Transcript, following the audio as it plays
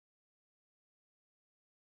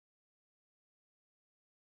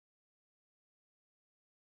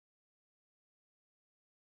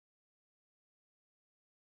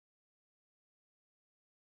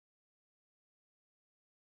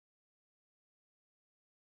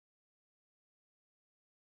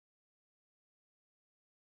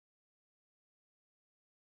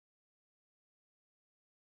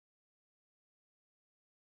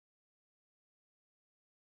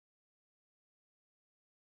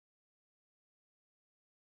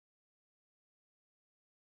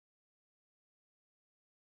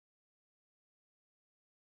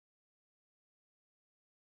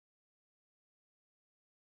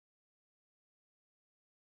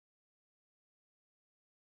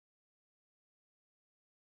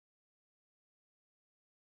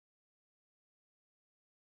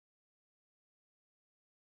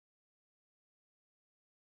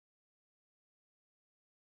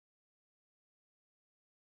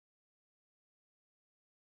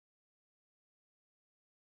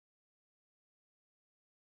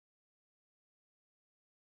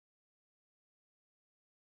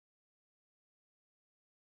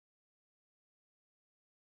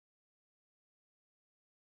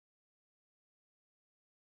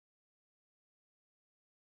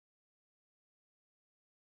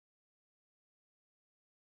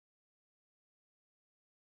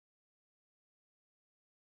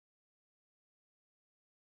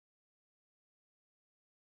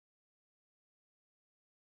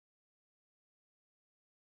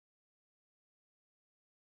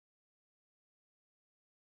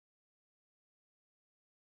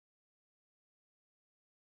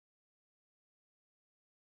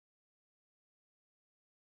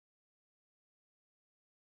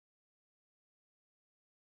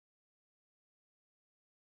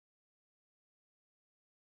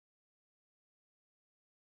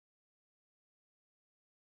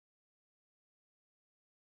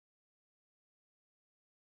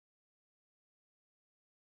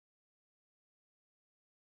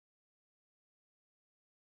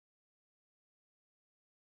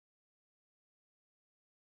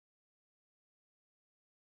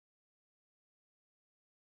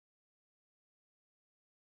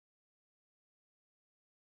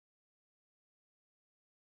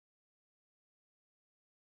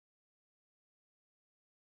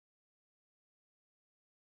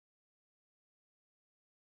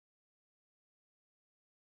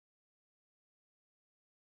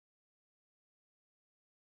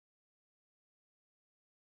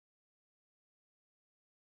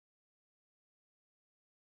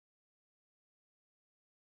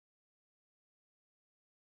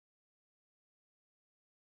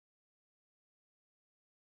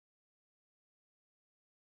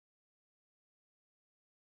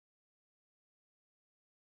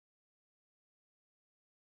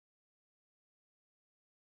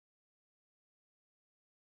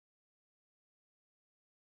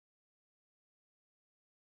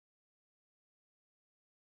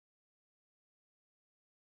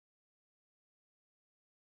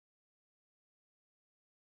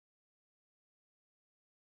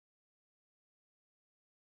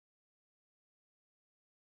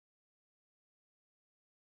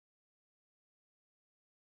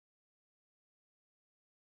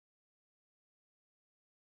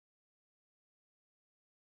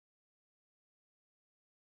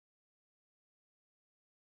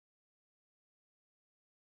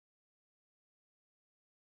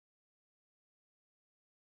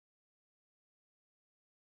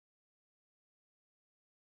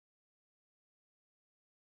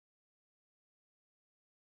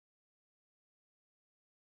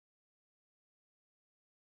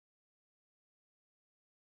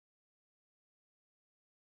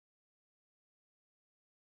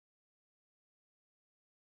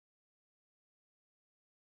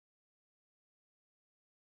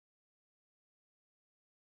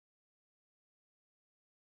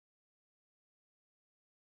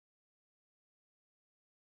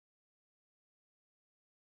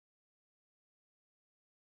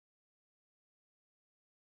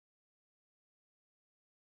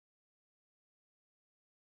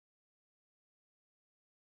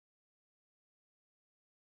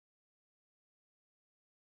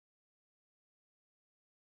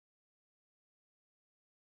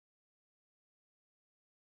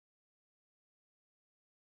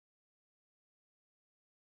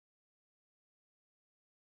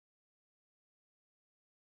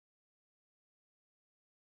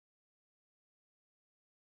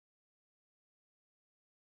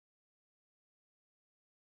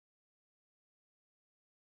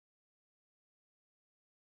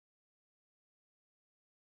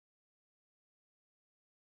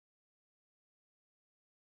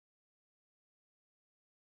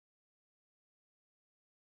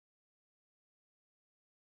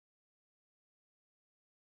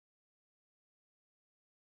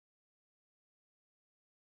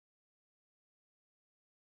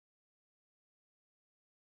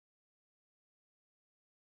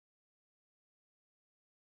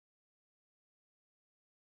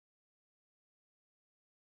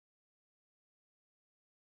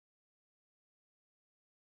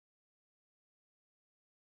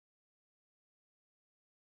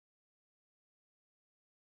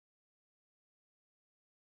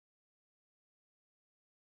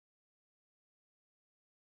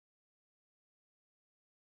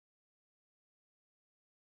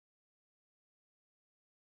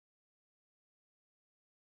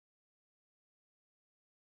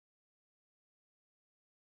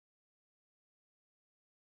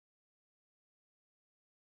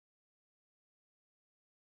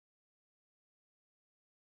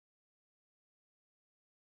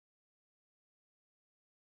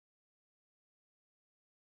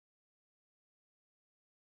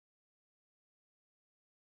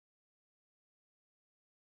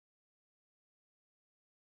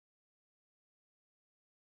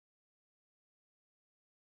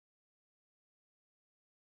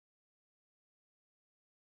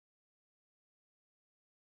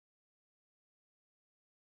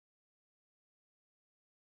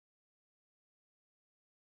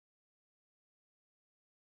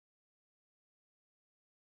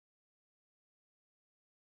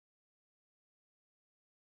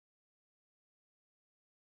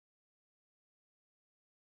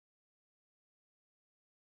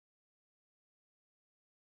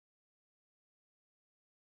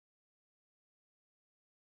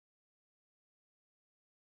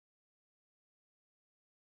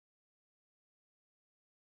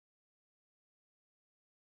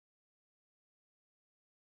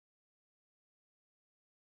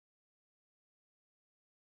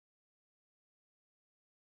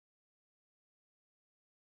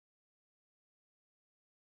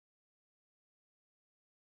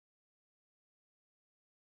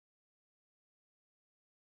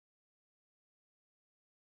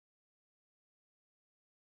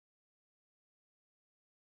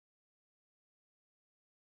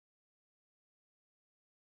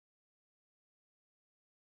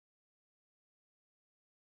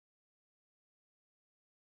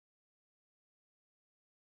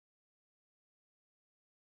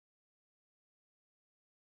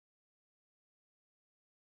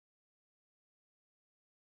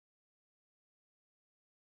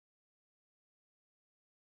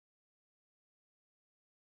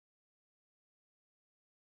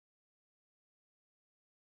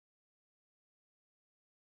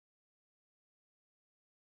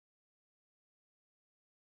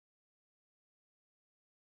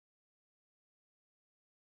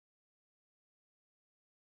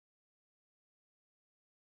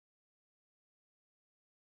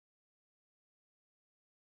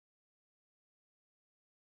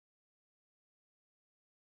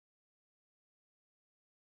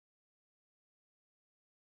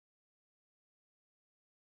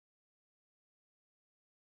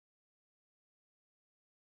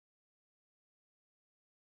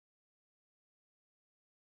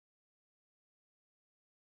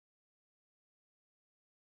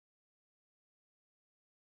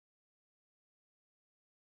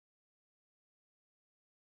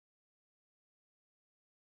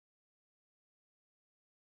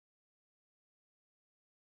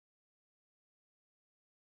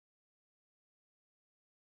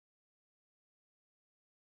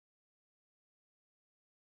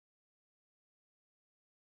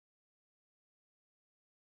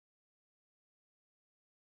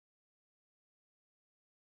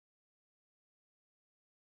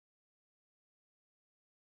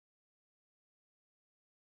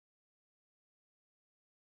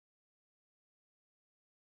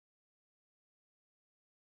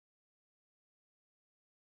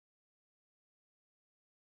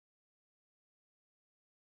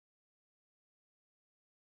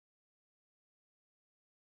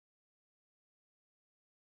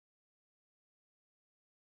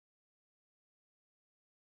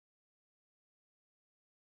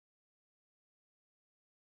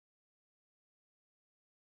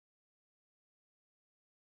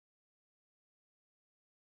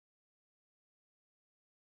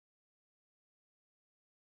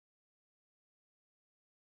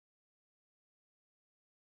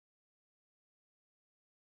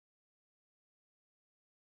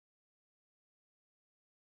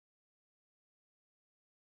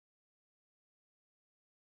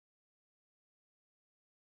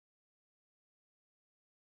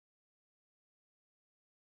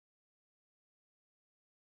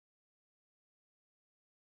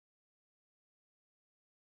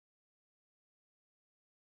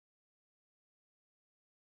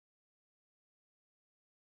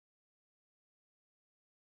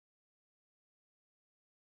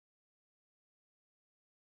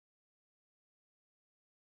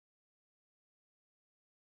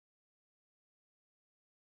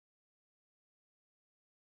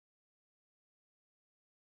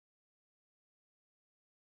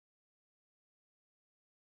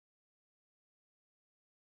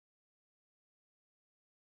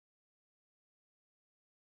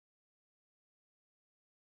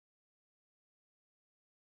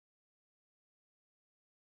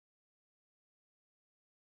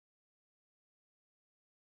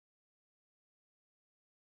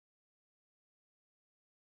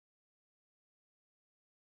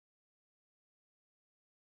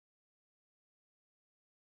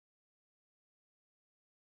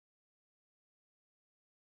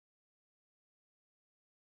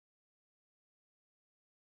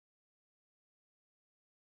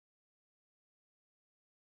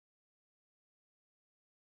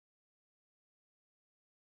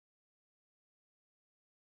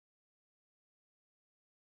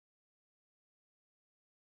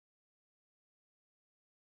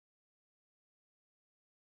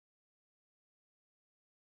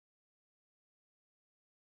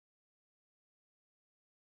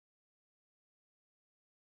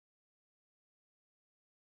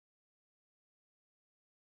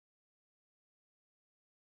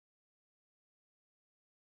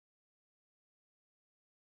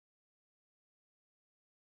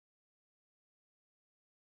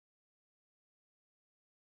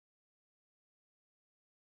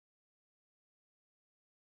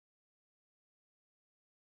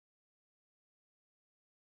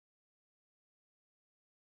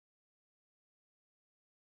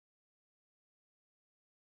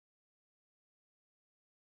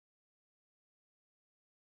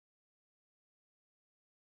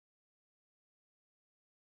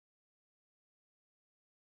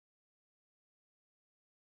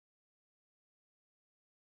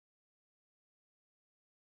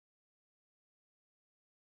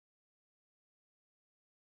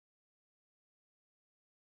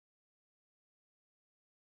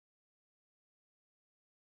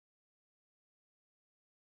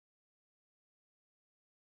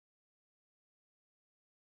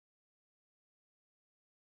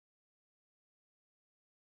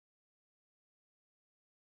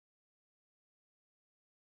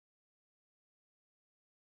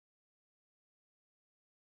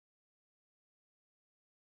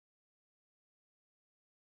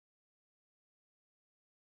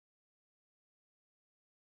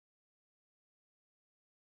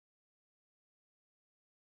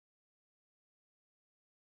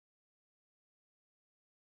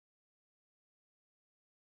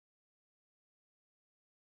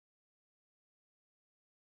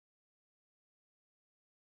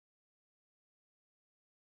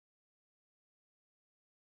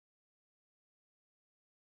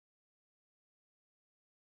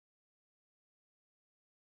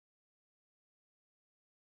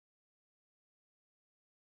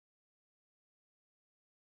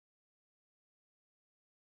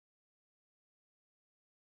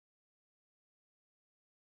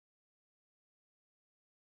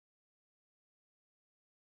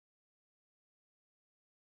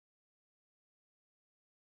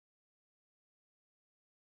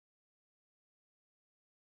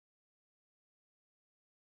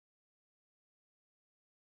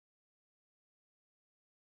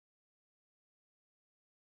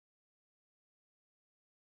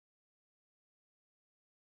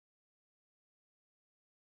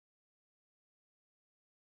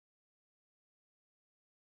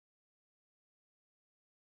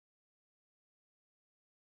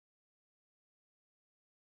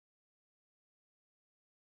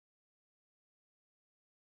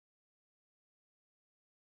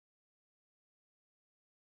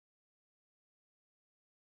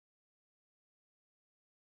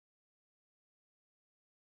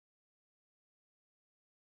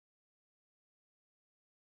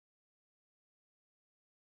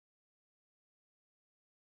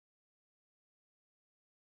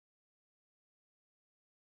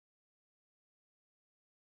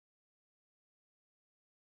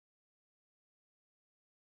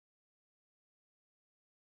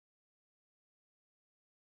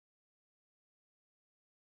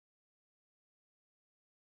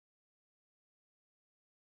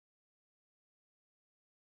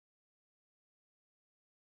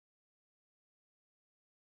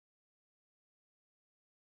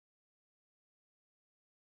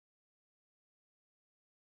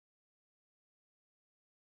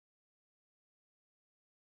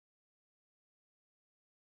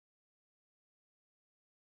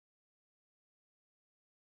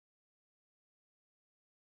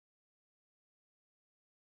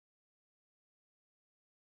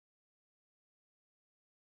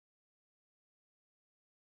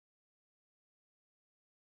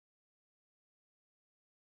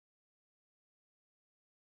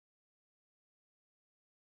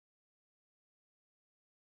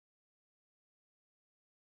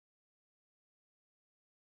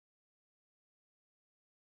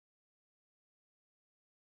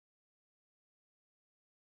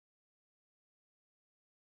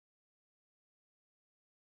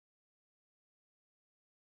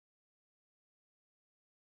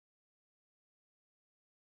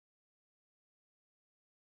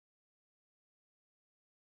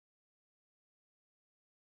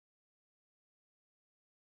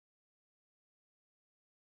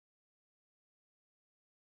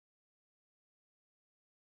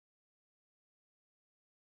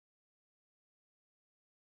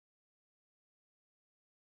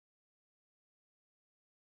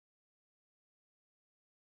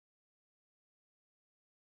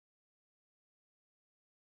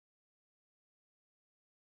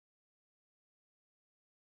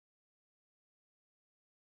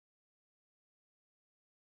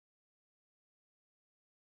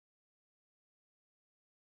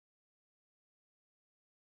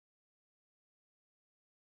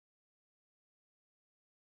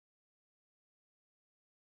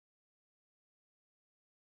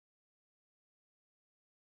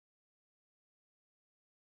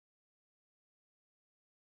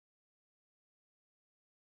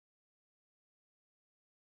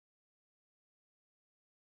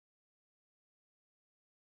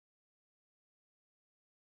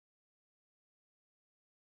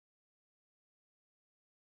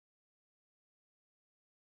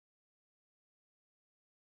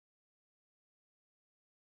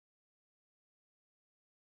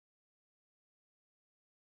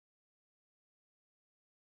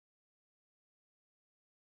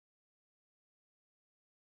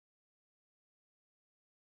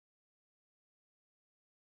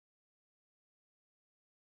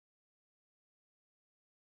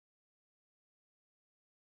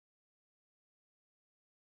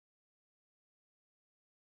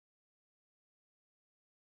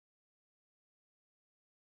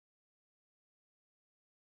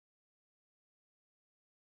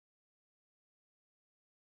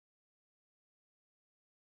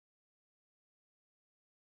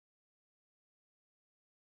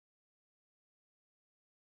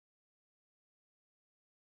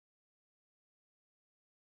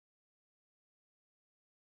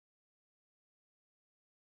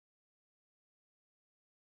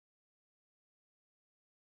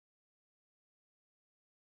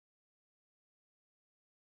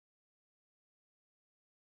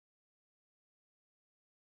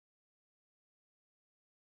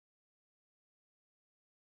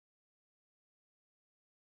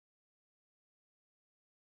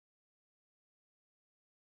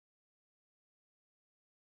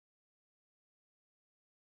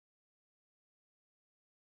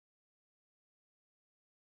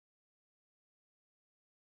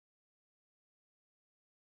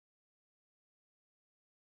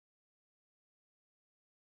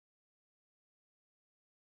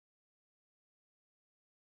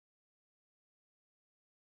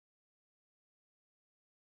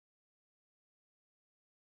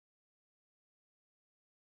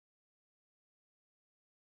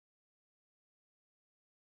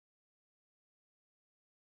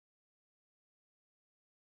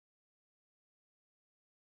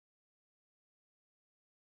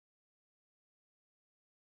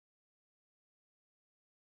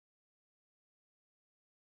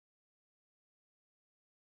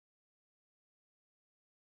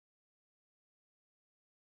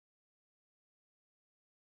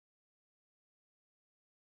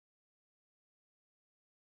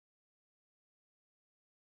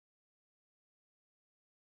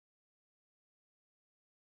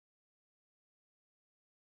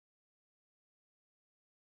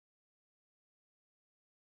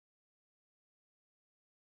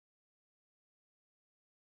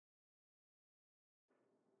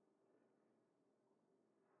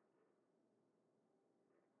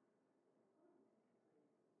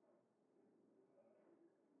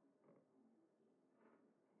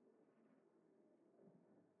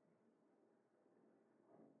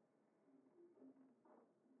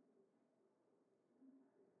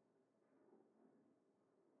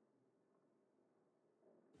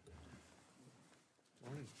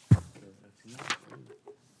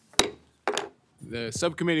The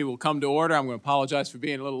subcommittee will come to order. I'm going to apologize for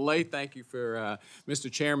being a little late. Thank you for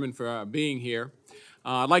Mr. Chairman for being here.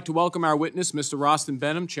 I'd like to welcome our witness, Mr. Rostin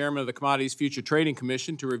Benham, Chairman of the Commodities Future Trading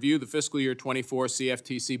Commission, to review the fiscal year 24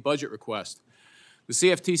 CFTC budget request. The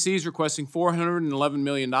CFTC is requesting $411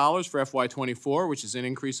 million for FY24, which is an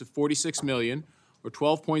increase of $46 million, or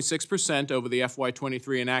 12.6% over the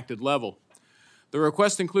FY23 enacted level. The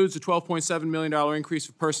request includes a $12.7 million increase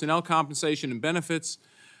for personnel compensation and benefits,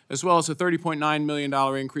 as well as a $30.9 million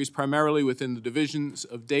increase primarily within the divisions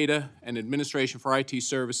of data and administration for IT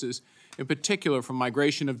services, in particular from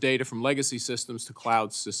migration of data from legacy systems to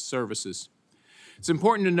cloud services. It's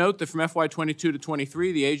important to note that from FY22 to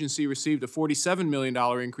 23, the agency received a $47 million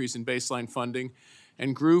increase in baseline funding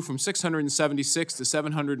and grew from 676 to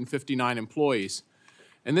 759 employees.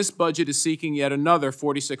 And this budget is seeking yet another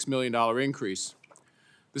 $46 million increase.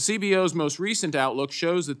 The CBO's most recent outlook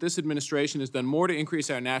shows that this administration has done more to increase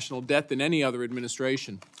our national debt than any other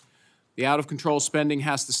administration. The out-of-control spending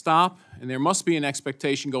has to stop, and there must be an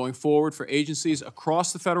expectation going forward for agencies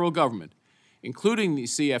across the federal government, including the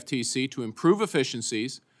CFTC, to improve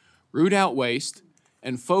efficiencies, root out waste,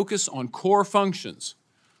 and focus on core functions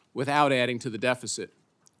without adding to the deficit.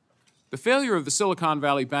 The failure of the Silicon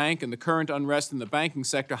Valley Bank and the current unrest in the banking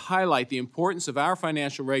sector highlight the importance of our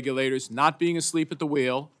financial regulators not being asleep at the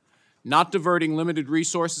wheel, not diverting limited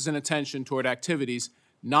resources and attention toward activities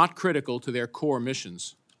not critical to their core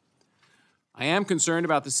missions. I am concerned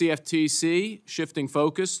about the CFTC shifting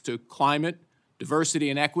focus to climate, diversity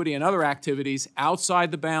and equity, and other activities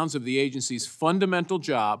outside the bounds of the agency's fundamental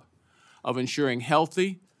job of ensuring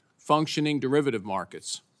healthy, functioning derivative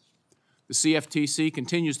markets. The CFTC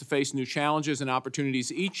continues to face new challenges and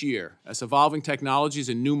opportunities each year as evolving technologies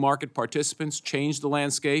and new market participants change the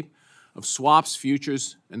landscape of swaps,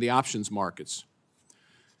 futures, and the options markets.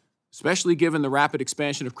 Especially given the rapid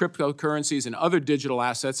expansion of cryptocurrencies and other digital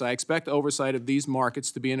assets, I expect oversight of these markets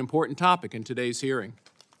to be an important topic in today's hearing.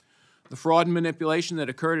 The fraud and manipulation that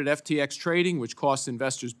occurred at FTX trading, which cost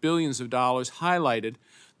investors billions of dollars, highlighted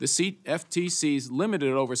the CFTC's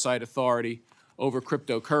limited oversight authority over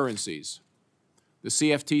cryptocurrencies. The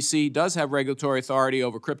CFTC does have regulatory authority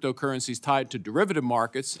over cryptocurrencies tied to derivative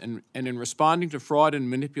markets and in responding to fraud and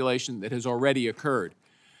manipulation that has already occurred.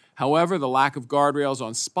 However, the lack of guardrails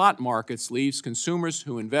on spot markets leaves consumers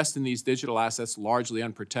who invest in these digital assets largely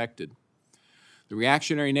unprotected. The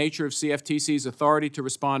reactionary nature of CFTC's authority to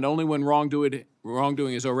respond only when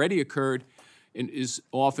wrongdoing has already occurred is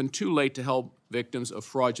often too late to help victims of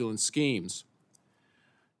fraudulent schemes.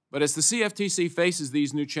 But as the CFTC faces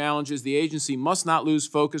these new challenges, the agency must not lose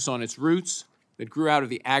focus on its roots that grew out of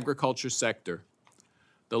the agriculture sector.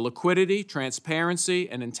 The liquidity, transparency,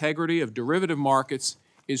 and integrity of derivative markets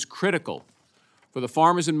is critical for the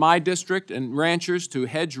farmers in my district and ranchers to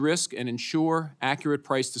hedge risk and ensure accurate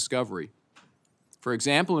price discovery. For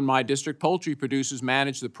example, in my district, poultry producers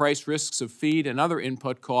manage the price risks of feed and other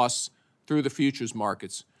input costs through the futures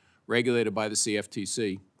markets, regulated by the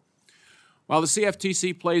CFTC. While the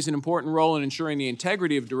CFTC plays an important role in ensuring the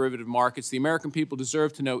integrity of derivative markets, the American people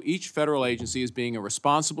deserve to know each federal agency as being a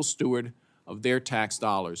responsible steward of their tax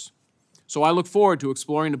dollars. So I look forward to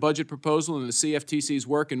exploring the budget proposal and the CFTC's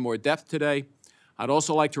work in more depth today. I'd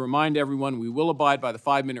also like to remind everyone we will abide by the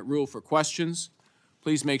 5-minute rule for questions.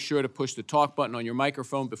 Please make sure to push the talk button on your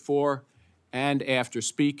microphone before and after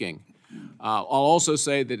speaking. I'll also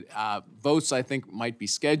say that votes, I think, might be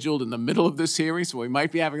scheduled in the middle of this hearing, so we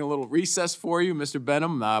might be having a little recess for you, Mr.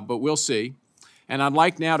 Benham, but we'll see. And I'd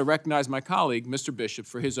like now to recognize my colleague, Mr. Bishop,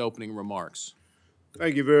 for his opening remarks.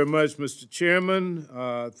 Thank you very much, Mr. Chairman.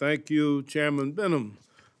 Thank you, Chairman Benham,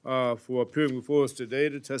 for appearing before us today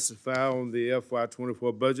to testify on the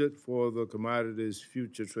FY24 budget for the Commodities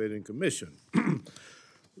Future Trading Commission.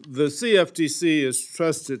 The CFTC is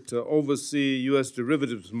trusted to oversee U.S.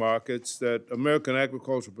 derivatives markets that American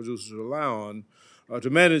agricultural producers rely on to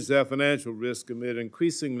manage their financial risk amid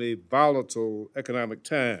increasingly volatile economic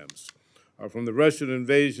times. From the Russian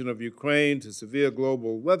invasion of Ukraine to severe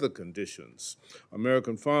global weather conditions,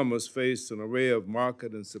 American farmers face an array of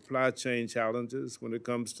market and supply chain challenges when it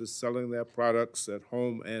comes to selling their products at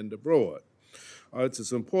home and abroad. It's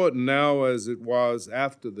as important now as it was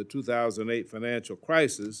after the 2008 financial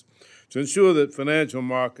crisis to ensure that financial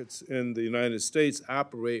markets in the United States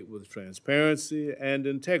operate with transparency and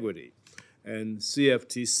integrity, and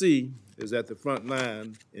CFTC is at the front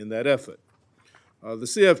line in that effort. The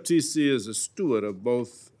CFTC is a steward of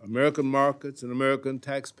both American markets and American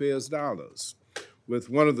taxpayers' dollars. With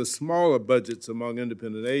one of the smaller budgets among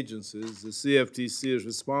independent agencies, the CFTC is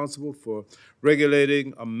responsible for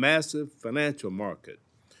regulating a massive financial market.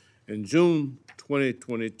 In June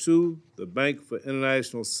 2022, the Bank for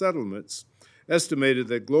International Settlements estimated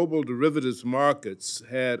that global derivatives markets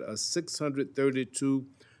had a $632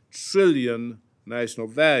 trillion national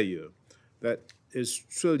value. That is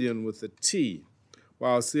trillion with a T,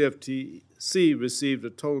 while CFTC received a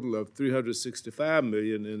total of $365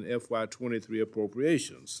 million in FY23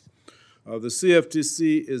 appropriations. The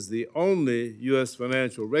CFTC is the only U.S.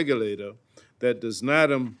 financial regulator that does not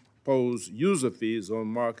impose user fees on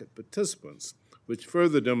market participants, which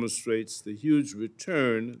further demonstrates the huge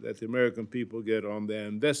return that the American people get on their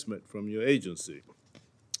investment from your agency.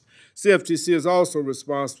 CFTC is also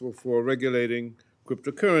responsible for regulating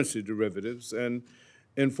cryptocurrency derivatives and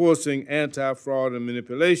enforcing anti-fraud and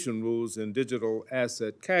manipulation rules in digital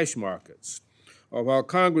asset cash markets. While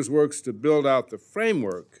Congress works to build out the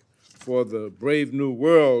framework for the brave new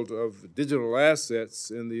world of digital assets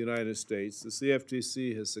in the United States, the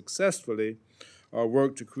CFTC has successfully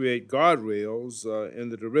worked to create guardrails in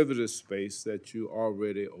the derivatives space that you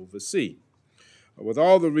already oversee. With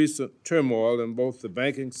all the recent turmoil in both the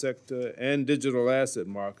banking sector and digital asset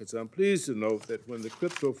markets, I'm pleased to note that when the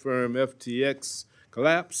crypto firm FTX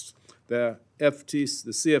collapsed, the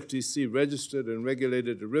CFTC registered and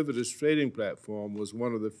regulated derivatives trading platform was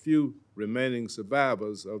one of the few remaining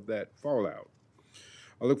survivors of that fallout.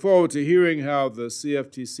 I look forward to hearing how the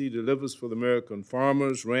CFTC delivers for the American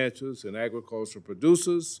farmers, ranchers, and agricultural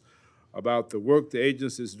producers, about the work the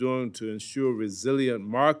agency is doing to ensure resilient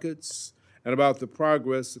markets, and about the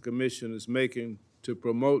progress the Commission is making to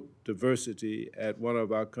promote diversity at one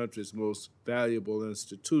of our country's most valuable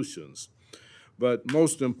institutions. But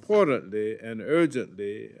most importantly and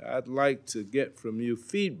urgently, I'd like to get from you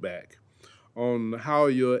feedback on how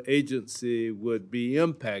your agency would be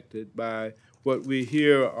impacted by what we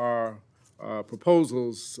hear are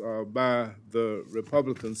proposals by the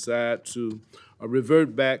Republican side to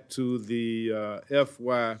revert back to the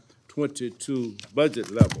FY22 budget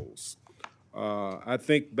levels. I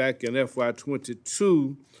think back in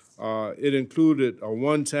FY22, it included a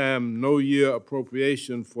one-time, no-year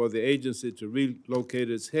appropriation for the agency to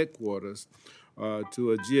relocate its headquarters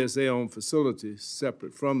to a GSA-owned facility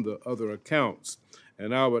separate from the other accounts.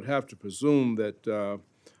 And I would have to presume that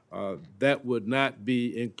that would not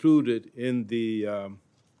be included in the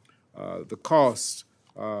cost.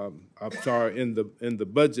 In the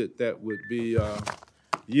budget that would be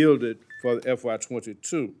yielded for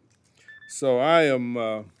FY22. So I am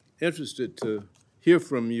interested to hear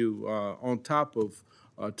from you on top of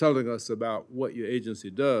telling us about what your agency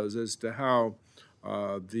does as to how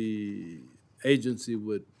the agency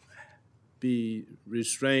would be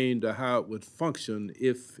restrained or how it would function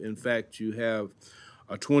if, in fact, you have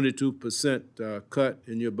a 22% cut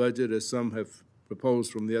in your budget, as some have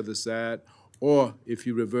proposed from the other side, or if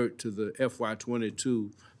you revert to the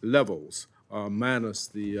FY22 levels minus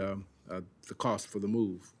the cost for the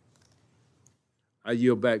move. I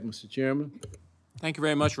yield back, Mr. Chairman. Thank you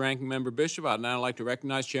very much, Ranking Member Bishop. I'd now like to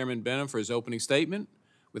recognize Chairman Benham for his opening statement.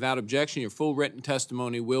 Without objection, your full written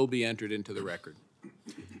testimony will be entered into the record.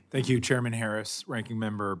 Thank you, Chairman Harris, Ranking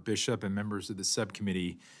Member Bishop, and members of the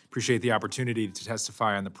subcommittee. Appreciate the opportunity to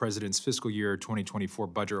testify on the President's fiscal year 2024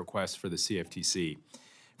 budget request for the CFTC.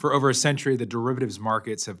 For over a century, the derivatives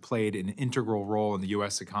markets have played an integral role in the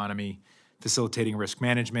U.S. economy, facilitating risk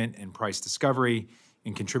management and price discovery,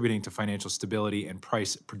 and contributing to financial stability and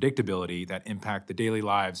price predictability that impact the daily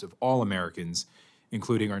lives of all Americans,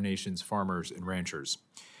 including our nation's farmers and ranchers.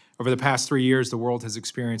 Over the past 3 years, the world has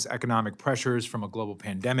experienced economic pressures from a global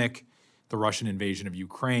pandemic, the Russian invasion of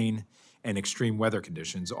Ukraine, and extreme weather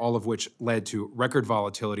conditions, all of which led to record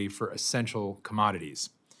volatility for essential commodities.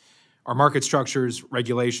 Our market structures,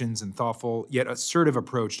 regulations, and thoughtful yet assertive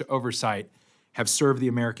approach to oversight have served the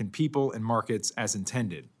American people and markets as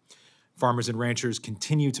intended. Farmers and ranchers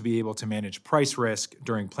continue to be able to manage price risk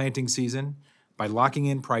during planting season by locking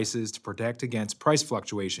in prices to protect against price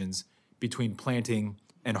fluctuations between planting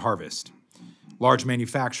and harvest. Large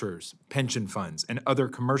manufacturers, pension funds, and other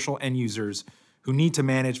commercial end users who need to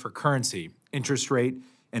manage for currency, interest rate,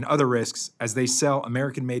 and other risks as they sell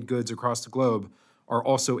American-made goods across the globe are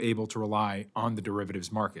also able to rely on the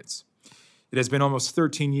derivatives markets. It has been almost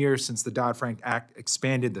 13 years since the Dodd-Frank Act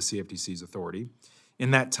expanded the CFTC's authority.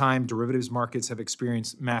 In that time, derivatives markets have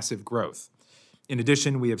experienced massive growth. In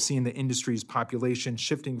addition, we have seen the industry's population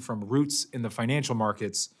shifting from roots in the financial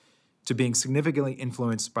markets to being significantly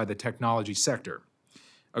influenced by the technology sector.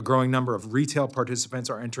 A growing number of retail participants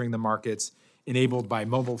are entering the markets, enabled by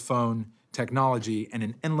mobile phone technology and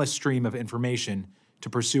an endless stream of information to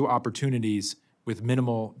pursue opportunities with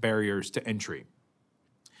minimal barriers to entry.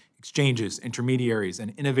 Exchanges, intermediaries,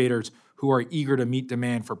 and innovators who are eager to meet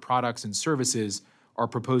demand for products and services are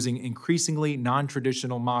proposing increasingly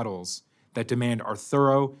non-traditional models that demand our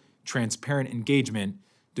thorough, transparent engagement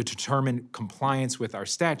to determine compliance with our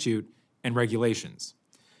statute and regulations.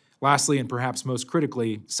 Lastly, and perhaps most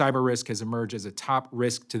critically, cyber risk has emerged as a top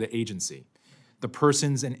risk to the agency. The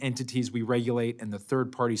persons and entities we regulate and the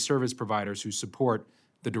third-party service providers who support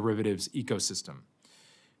the derivatives ecosystem.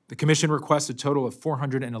 The Commission requests a total of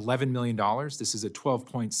 $411 million. This is a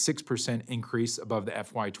 12.6% increase above the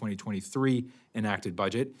FY 2023 enacted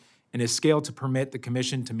budget and is scaled to permit the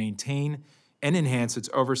Commission to maintain and enhance its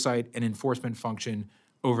oversight and enforcement function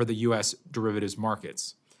over the U.S. derivatives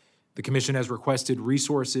markets. The Commission has requested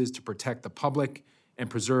resources to protect the public and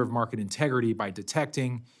preserve market integrity by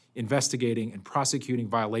detecting, investigating, and prosecuting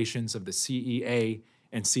violations of the CEA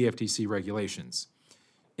and CFTC regulations.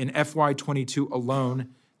 In FY 22 alone,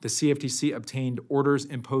 the CFTC obtained orders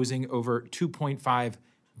imposing over $2.5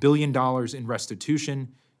 billion in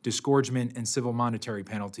restitution, disgorgement, and civil monetary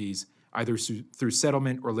penalties, either through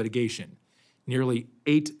settlement or litigation, nearly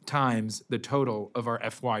 8 times the total of our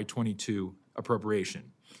FY 22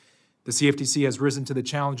 appropriation. The CFTC has risen to the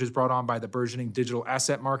challenges brought on by the burgeoning digital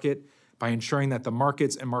asset market by ensuring that the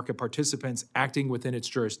markets and market participants acting within its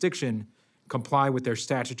jurisdiction comply with their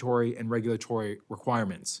statutory and regulatory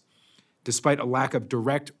requirements. Despite a lack of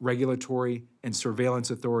direct regulatory and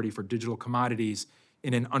surveillance authority for digital commodities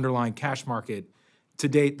in an underlying cash market, to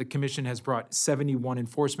date, the Commission has brought 71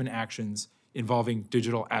 enforcement actions involving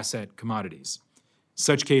digital asset commodities.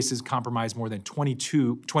 Such cases comprise more than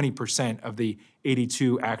 20% of the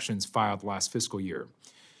 82 actions filed last fiscal year.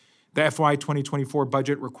 The FY 2024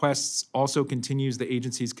 budget requests also continues the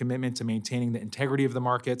agency's commitment to maintaining the integrity of the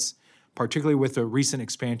markets, particularly with the recent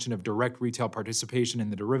expansion of direct retail participation in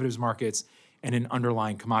the derivatives markets and in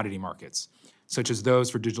underlying commodity markets, such as those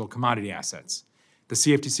for digital commodity assets. The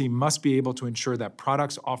CFTC must be able to ensure that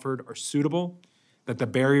products offered are suitable, that the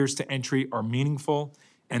barriers to entry are meaningful,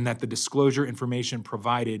 and that the disclosure information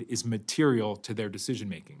provided is material to their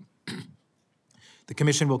decision-making. The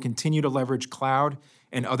Commission will continue to leverage cloud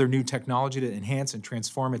and other new technology to enhance and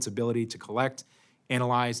transform its ability to collect,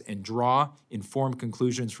 analyze, and draw informed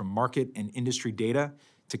conclusions from market and industry data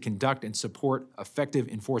to conduct and support effective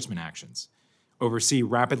enforcement actions, oversee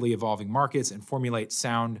rapidly evolving markets, and formulate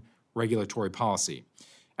sound regulatory policy.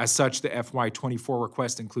 As such, the FY 24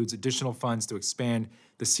 request includes additional funds to expand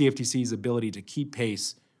the CFTC's ability to keep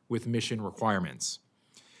pace with mission requirements.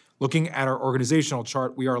 Looking at our organizational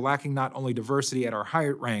chart, we are lacking not only diversity at our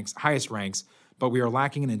highest ranks, but we are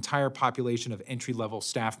lacking an entire population of entry-level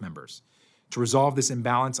staff members. To resolve this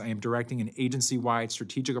imbalance, I am directing an agency-wide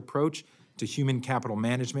strategic approach to human capital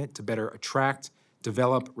management to better attract,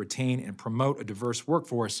 develop, retain, and promote a diverse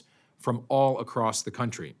workforce from all across the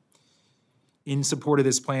country. In support of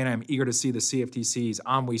this plan, I am eager to see the CFTC's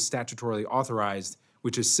OMWI statutorily authorized,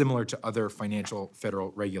 which is similar to other financial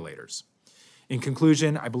federal regulators. In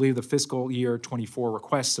conclusion, I believe the fiscal year 24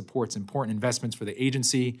 request supports important investments for the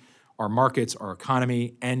agency, our markets, our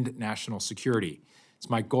economy, and national security. It's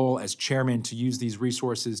my goal as chairman to use these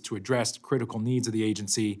resources to address critical needs of the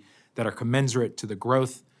agency that are commensurate to the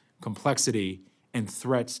growth, complexity, and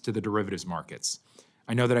threats to the derivatives markets.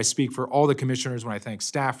 I know that I speak for all the commissioners when I thank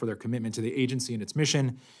staff for their commitment to the agency and its mission.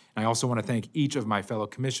 And I also want to thank each of my fellow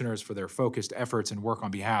commissioners for their focused efforts and work on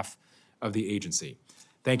behalf of the agency.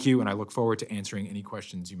 Thank you, and I look forward to answering any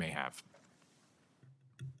questions you may have.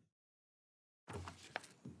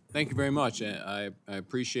 Thank you very much. I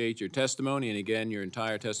appreciate your testimony, and again, your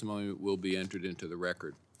entire testimony will be entered into the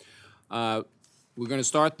record. We're going to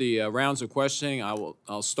start the rounds of questioning.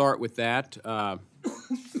 I'll start with that.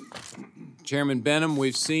 Chairman Benham,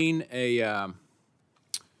 we've seen in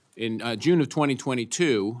June of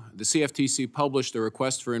 2022, the CFTC published a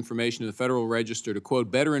request for information in the Federal Register to,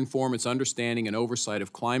 quote, better inform its understanding and oversight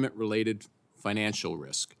of climate-related financial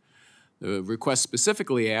risk. The request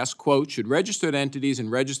specifically asked, quote, should registered entities and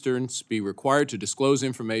registrants be required to disclose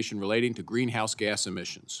information relating to greenhouse gas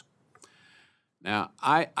emissions? Now,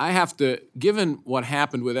 I have to, given what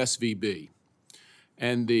happened with SVB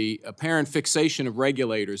and the apparent fixation of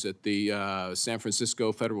regulators at the San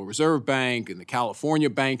Francisco Federal Reserve Bank and the California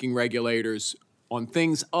banking regulators on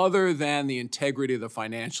things other than the integrity of the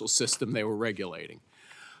financial system they were regulating,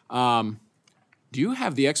 do you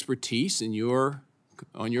have the expertise in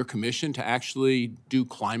on your commission to actually do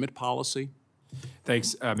climate policy?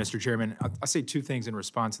 Thanks, Mr. Chairman. I'll say 2 things in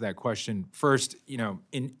response to that question. First, you know,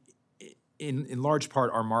 in large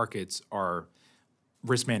part, our markets are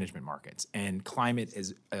risk management markets, and climate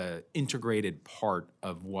is an integrated part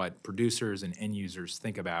of what producers and end users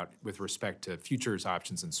think about with respect to futures,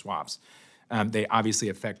 options, and swaps. They obviously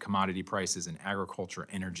affect commodity prices in agriculture,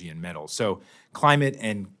 energy, and metals. So climate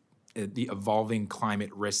and the evolving climate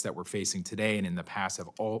risks that we're facing today and in the past have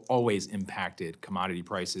always impacted commodity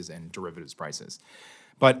prices and derivatives prices.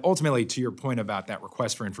 But ultimately, to your point about that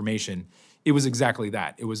request for information, it was exactly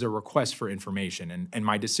that. It was a request for information. And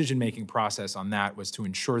my decision-making process on that was to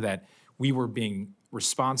ensure that we were being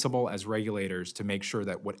responsible as regulators to make sure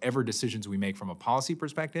that whatever decisions we make from a policy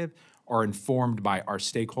perspective are informed by our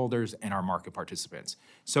stakeholders and our market participants.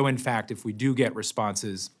 So in fact, if we do get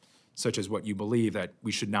responses such as what you believe that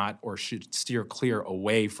we should not or should steer clear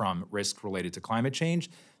away from risk related to climate change,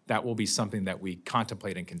 that will be something that we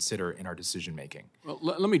contemplate and consider in our decision making. Well,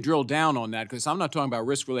 let me drill down on that, because I'm not talking about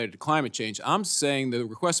risk related to climate change. I'm saying the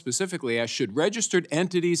request specifically as should registered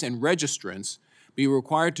entities and registrants be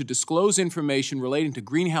required to disclose information relating to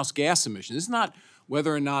greenhouse gas emissions. It's not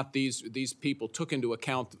whether or not these people took into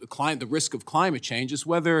account the risk of climate change. It's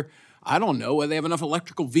whether, I don't know, whether they have enough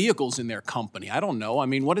electrical vehicles in their company. I don't know. I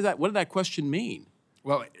mean, what did that question mean?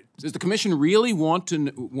 Well, does the Commission really want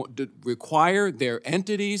to require their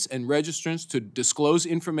entities and registrants to disclose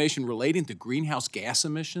information relating to greenhouse gas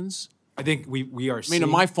emissions? I think we are seeing... I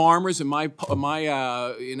mean, are my farmers and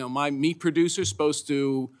my meat producers supposed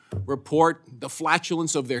to report the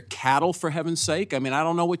flatulence of their cattle, for heaven's sake? I mean, I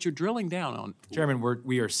don't know what you're drilling down on. Chairman,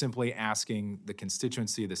 we are simply asking the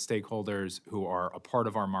constituency, the stakeholders who are a part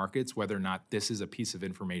of our markets, whether or not this is a piece of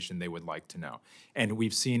information they would like to know. And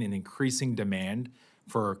we've seen an increasing demand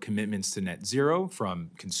for commitments to net zero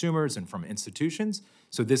from consumers and from institutions.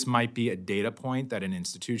 So this might be a data point that an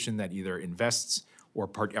institution that either invests or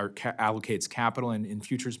allocates capital in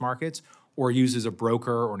futures markets or uses a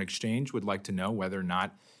broker or an exchange would like to know whether or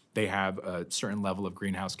not they have a certain level of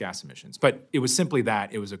greenhouse gas emissions. But it was simply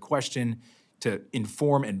that. It was a question to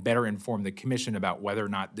inform and better inform the Commission about whether or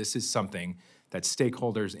not this is something that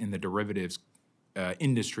stakeholders in the derivatives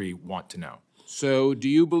industry want to know. So do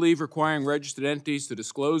you believe requiring registered entities to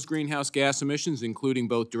disclose greenhouse gas emissions, including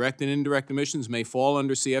both direct and indirect emissions, may fall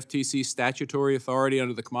under CFTC's statutory authority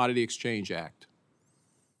under the Commodity Exchange Act?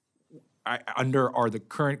 Under the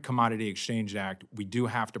current Commodity Exchange Act, we do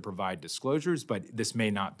have to provide disclosures, but this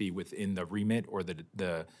may not be within the remit or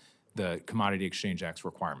the Commodity Exchange Act's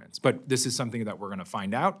requirements. But this is something that we're going to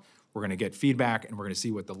find out. We're going to get feedback, and we're going to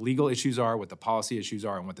see what the legal issues are, what the policy issues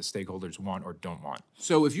are, and what the stakeholders want or don't want.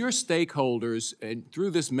 So if your stakeholders, and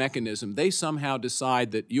through this mechanism, they somehow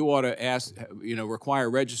decide that you ought to require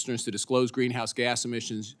registrants to disclose greenhouse gas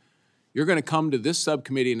emissions, you're going to come to this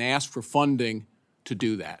subcommittee and ask for funding to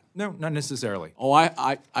do that? No, not necessarily. Oh,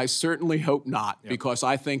 I certainly hope not, because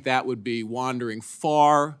I think that would be wandering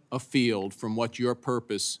far afield from what your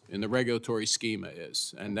purpose in the regulatory schema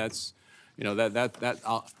is, and that's,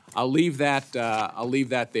 I'll leave that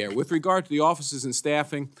there. With regard to the offices and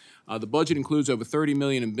staffing, the budget includes over $30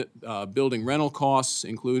 million in building rental costs,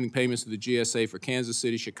 including payments to the GSA for Kansas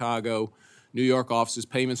City, Chicago, New York offices,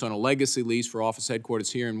 payments on a legacy lease for office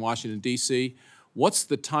headquarters here in Washington, D.C. What's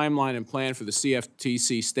the timeline and plan for the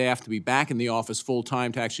CFTC staff to be back in the office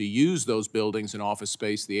full-time to actually use those buildings and office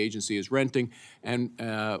space the agency is renting, and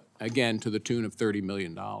again, to the tune of $30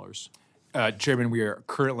 million? Chairman,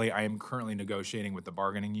 I am currently negotiating with the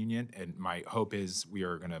bargaining union, and my hope is we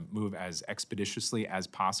are going to move as expeditiously as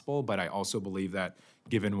possible, but I also believe that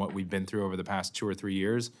given what we've been through over the past 2 or 3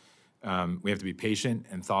 years, we have to be patient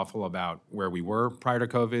and thoughtful about where we were prior to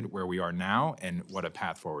COVID, where we are now, and what a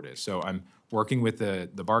path forward is. So I'm working with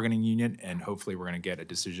the bargaining union, and hopefully we're going to get a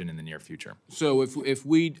decision in the near future. So if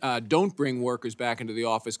we don't bring workers back into the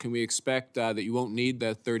office, can we expect that you won't need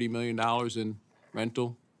that $30 million in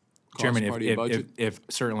rental? Chairman,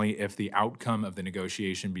 if the outcome of the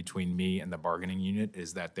negotiation between me and the bargaining unit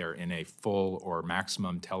is that they're in a full or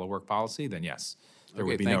maximum telework policy, then yes, there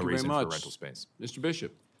would be no reason for rental space. Mr.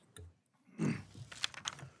 Bishop.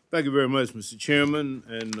 Thank you very much, Mr. Chairman,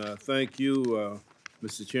 and thank you,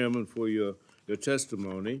 Mr. Chairman, for your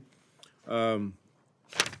testimony.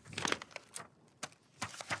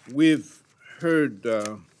 We've heard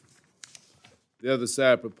the other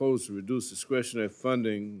side propose to reduce discretionary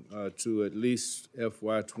funding to at least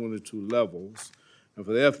FY22 levels. And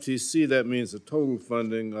for the FTC, that means a total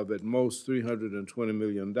funding of at most $320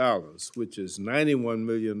 million, which is $91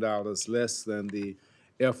 million less than the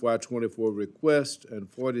FY24 request and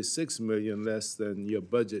 $46 million less than your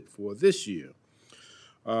budget for this year.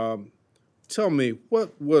 Tell me,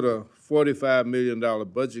 what would a $45 million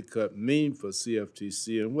budget cut mean for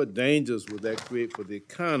CFTC, and what dangers would that create for the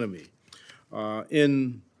economy?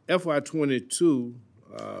 In FY22,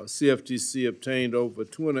 CFTC obtained over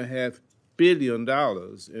 $2.5 billion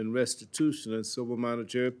in restitution and civil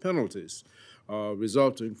monetary penalties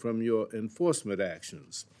resulting from your enforcement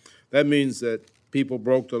actions. That means that people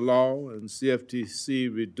broke the law and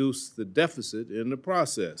CFTC reduced the deficit in the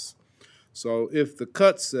process. So if the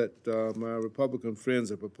cuts that my Republican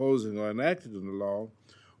friends are proposing are enacted in the law,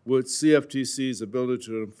 would CFTC's ability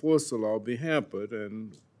to enforce the law be hampered?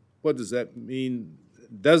 And what does that mean?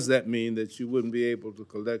 Does that mean that you wouldn't be able to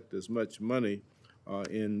collect as much money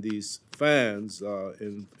in these fines,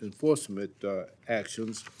 in enforcement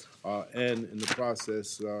actions, and in the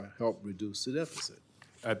process help reduce the deficit?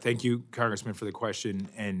 Thank you, Congressman, for the question.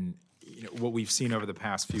 And what we've seen over the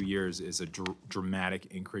past few years is a dramatic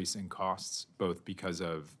increase in costs, both because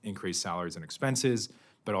of increased salaries and expenses,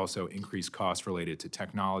 but also increased costs related to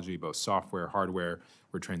technology, both software, hardware.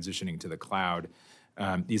 We're transitioning to the cloud.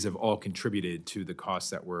 These have all contributed to the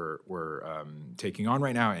costs that we're taking on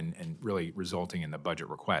right now and really resulting in the budget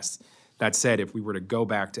requests. That said, if we were to go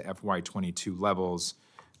back to FY22 levels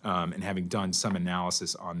and having done some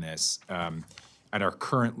analysis on this, at our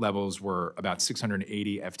current levels, we're about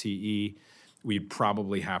 680 FTE. We'd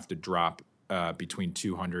probably have to drop between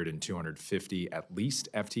 200 and 250 at least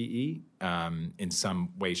FTE in some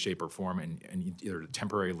way, shape, or form, and either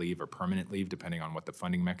temporary leave or permanent leave, depending on what the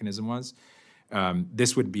funding mechanism was.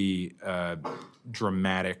 This would be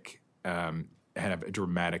dramatic, have a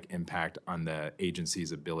dramatic impact on the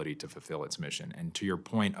agency's ability to fulfill its mission. And to your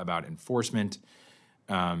point about enforcement,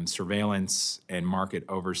 surveillance, and market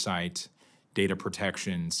oversight, data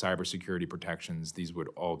protection, cybersecurity protections, these would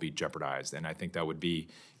all be jeopardized. And I think that would be,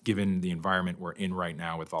 given the environment we're in right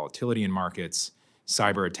now with volatility in markets,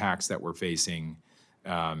 cyber attacks that we're facing,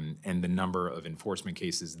 and the number of enforcement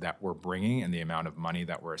cases that we're bringing and the amount of money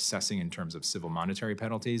that we're assessing in terms of civil monetary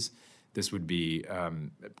penalties, this would be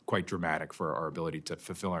quite dramatic for our ability to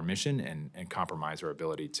fulfill our mission and compromise our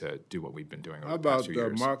ability to do what we've been doing over the past few years. How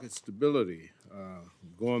about market stability?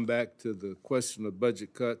 Going back to the question of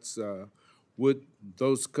budget cuts, would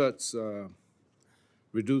those cuts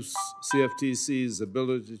reduce CFTC's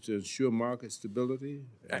ability to ensure market stability?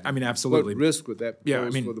 I mean, absolutely. What risk would that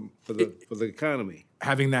pose for the economy?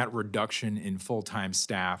 Having that reduction in full-time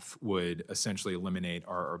staff would essentially eliminate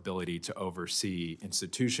our ability to oversee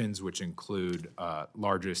institutions, which include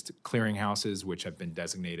largest clearinghouses, which have been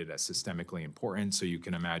designated as systemically important. So you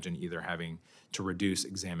can imagine either having to reduce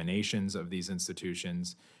examinations of these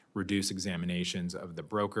institutions, reduce examinations of the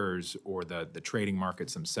brokers or the trading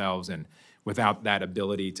markets themselves. And without that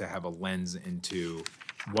ability to have a lens into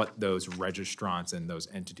what those registrants and those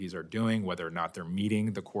entities are doing, whether or not they're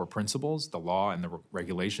meeting the core principles, the law and the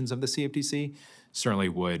regulations of the CFTC, certainly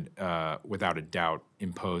would, without a doubt,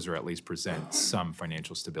 impose or at least present some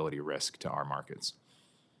financial stability risk to our markets.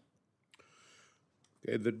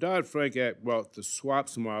 Okay, the Dodd-Frank Act brought the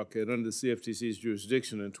swaps market under CFTC's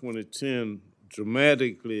jurisdiction in 2010,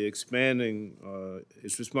 dramatically expanding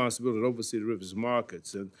its responsibility to oversee derivatives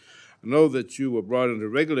markets. And I know that you were brought in to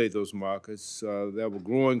regulate those markets. There were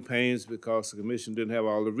growing pains because the Commission didn't have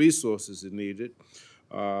all the resources it needed.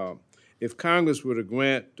 If Congress were to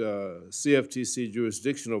grant CFTC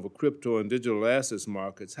jurisdiction over crypto and digital assets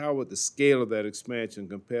markets, how would the scale of that expansion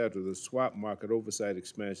compare to the swap market oversight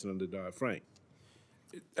expansion under Dodd-Frank?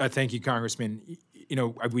 Thank you, Congressman. You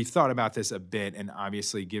know, we've thought about this a bit, and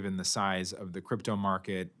obviously, given the size of the crypto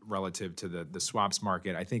market relative to the swaps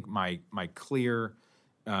market, I think my clear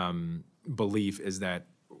belief is that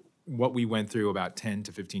what we went through about 10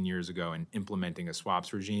 to 15 years ago in implementing a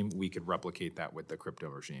swaps regime, we could replicate that with the crypto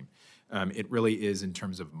regime. It really is, in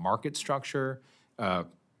terms of market structure,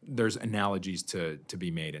 there's analogies to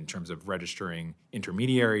be made in terms of registering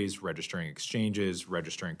intermediaries, registering exchanges,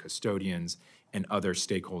 registering custodians, and other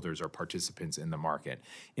stakeholders or participants in the market.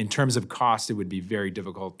 In terms of cost, it would be very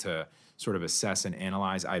difficult to sort of assess and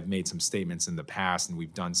analyze. I've made some statements in the past, and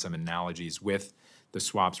we've done some analogies with the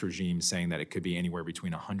swaps regime saying that it could be anywhere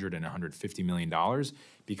between $100 and $150 million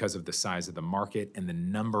because of the size of the market and the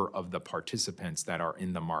number of the participants that are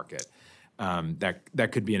in the market.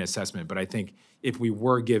 That could be an assessment, but I think if we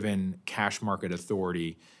were given cash market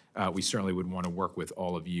authority, we certainly would want to work with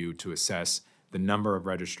all of you to assess the number of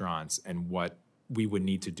registrants and what we would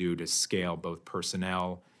need to do to scale both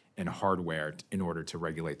personnel and hardware in order to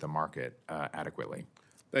regulate the market adequately.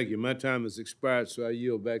 Thank you. My time has expired, so I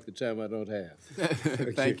yield back the time I don't have.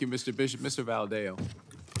 Thank you, Mr. Bishop. Mr. Valadeo.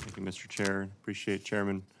 Thank you, Mr. Chair. Appreciate,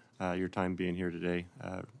 Chairman, your time being here today.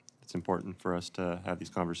 It's important for us to have these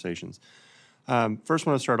conversations. First, I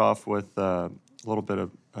want to start off with a little bit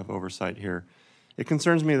of oversight here. It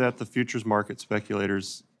concerns me that the futures market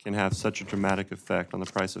speculators can have such a dramatic effect on the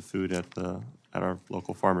price of food at the at our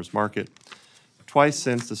local farmers market. Twice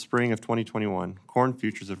since the spring of 2021, corn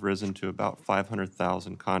futures have risen to about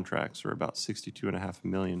 500,000 contracts, or about 62.5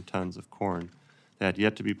 million tons of corn that had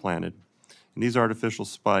yet to be planted. And these artificial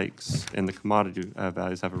spikes in the commodity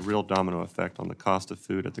values have a real domino effect on the cost of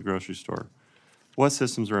food at the grocery store. What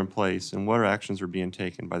systems are in place and what actions are being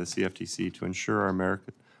taken by the CFTC to ensure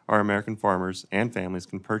our American farmers and families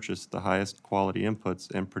can purchase the highest quality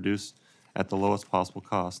inputs and produce at the lowest possible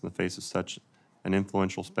cost in the face of such an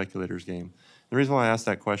influential speculator's game? The reason why I asked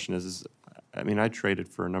that question is I mean, I traded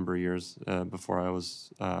for a number of years before I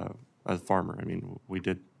was a farmer. I mean, we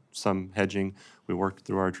did some hedging, we worked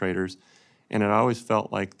through our traders, and it always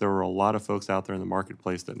felt like there were a lot of folks out there in the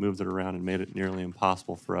marketplace that moved it around and made it nearly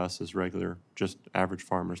impossible for us as regular, just average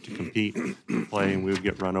farmers to compete, to play, and we would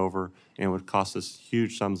get run over, and it would cost us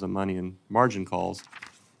huge sums of money in margin calls,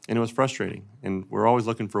 and it was frustrating. And we're always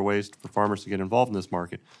looking for ways for farmers to get involved in this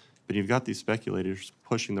market. But you've got these speculators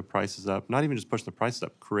pushing the prices up, not even just pushing the prices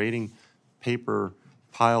up, creating paper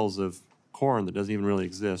piles of corn that doesn't even really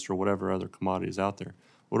exist, or whatever other commodities out there.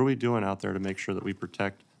 What are we doing out there to make sure that we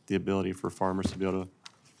protect the ability for farmers to be able to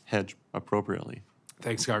hedge appropriately?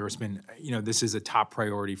 Thanks, Congressman. You know, this is a top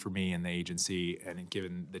priority for me and the agency, and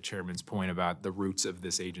given the chairman's point about the roots of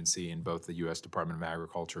this agency in both the U.S. Department of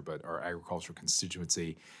Agriculture, but our agricultural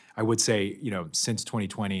constituency, I would say, you know, since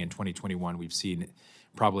 2020 and 2021, we've seen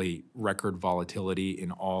probably record volatility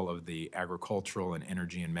in all of the agricultural and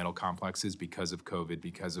energy and metal complexes because of COVID,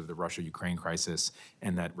 because of the Russia-Ukraine crisis,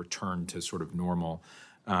 and that return to sort of normal.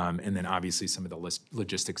 And then obviously some of the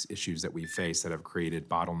logistics issues that we face that have created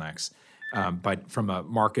bottlenecks. But from a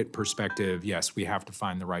market perspective, yes, we have to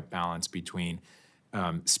find the right balance between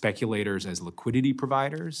speculators as liquidity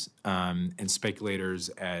providers and speculators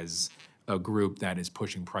as a group that is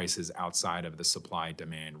pushing prices outside of the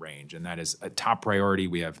supply-demand range. And that is a top priority.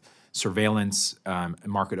 We have surveillance,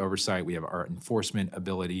 market oversight. We have our enforcement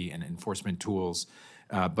ability and enforcement tools.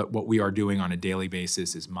 But what we are doing on a daily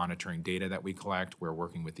basis is monitoring data that we collect. We're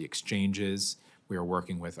working with the exchanges. We are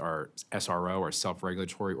working with our SRO, our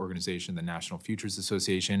self-regulatory organization, the National Futures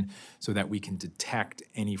Association, so that we can detect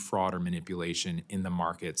any fraud or manipulation in the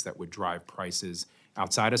markets that would drive prices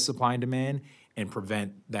outside of supply and demand and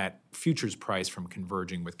prevent that futures price from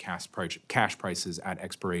converging with cash prices at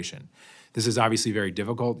expiration. This is obviously very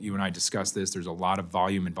difficult. You and I discussed this. There's a lot of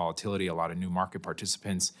volume and volatility, a lot of new market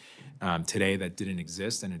participants today that didn't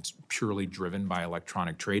exist, and it's purely driven by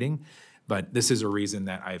electronic trading. But this is a reason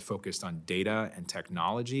that I focused on data and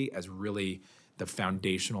technology as really the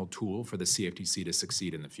foundational tool for the CFTC to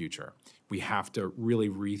succeed in the future. We have to really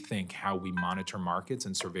rethink how we monitor markets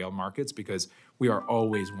and surveil markets, because we are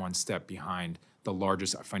always one step behind the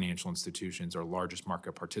largest financial institutions or largest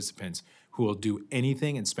market participants who will do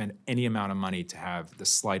anything and spend any amount of money to have the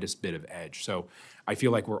slightest bit of edge. So I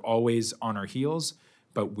feel like we're always on our heels,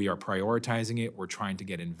 but we are prioritizing it. We're trying to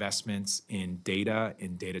get investments in data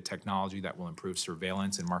technology that will improve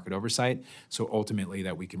surveillance and market oversight, so ultimately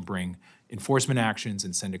that we can bring enforcement actions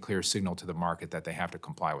and send a clear signal to the market that they have to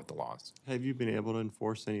comply with the laws. Have you been able to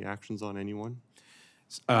enforce any actions on anyone?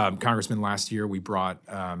 Congressman, last year we brought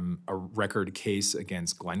a record case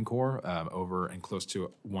against Glencore over and close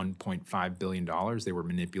to $1.5 billion. They were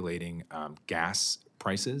manipulating gas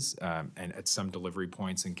prices and at some delivery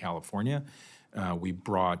points in California. We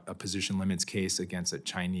brought a position limits case against a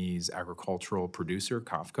Chinese agricultural producer,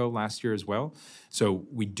 COFCO, last year as well. So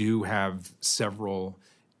we do have several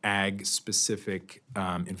ag-specific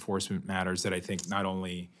enforcement matters that I think not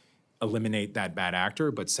only eliminate that bad actor,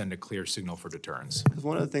 but send a clear signal for deterrence.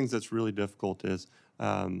 One of the things that's really difficult is,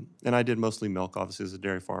 and I did mostly milk, obviously, as a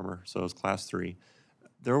dairy farmer, so it was class 3.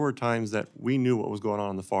 There were times that we knew what was going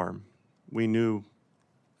on the farm. We knew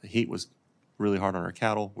the heat was really hard on our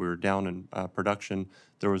cattle. We were down in production.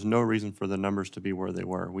 There was no reason for the numbers to be where they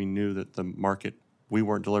were. We knew that the market, we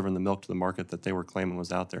weren't delivering the milk to the market that they were claiming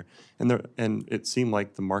was out there. And it seemed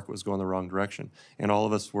like the market was going the wrong direction. And all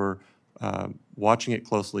of us were watching it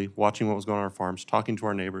closely, watching what was going on our farms, talking to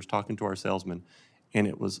our neighbors, talking to our salesmen, and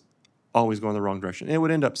it was always going the wrong direction. And it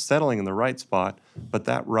would end up settling in the right spot, but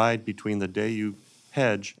that ride between the day you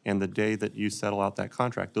hedge and the day that you settle out that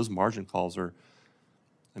contract, those margin calls are,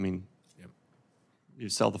 I mean, you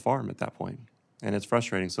sell the farm at that point, and it's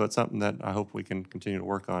frustrating. So it's something that I hope we can continue to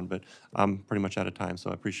work on, but I'm pretty much out of time, so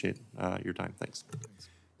I appreciate your time. Thanks.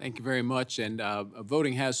 Thank you very much. And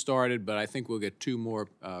voting has started, but I think we'll get 2 more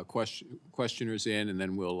questioners in, and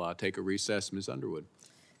then we'll take a recess. Ms. Underwood.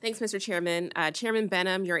 Thanks, Mr. Chairman. Chairman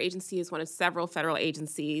Benham, your agency is one of several federal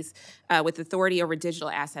agencies with authority over digital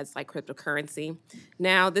assets like cryptocurrency.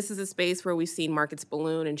 Now, this is a space where we've seen markets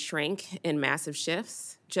balloon and shrink in massive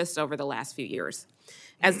shifts just over the last few years.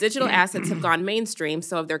 As digital assets have gone mainstream,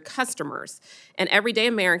 so have their customers. And everyday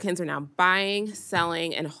Americans are now buying,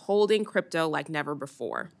 selling, and holding crypto like never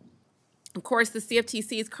before. Of course, the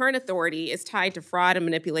CFTC's current authority is tied to fraud and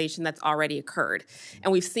manipulation that's already occurred,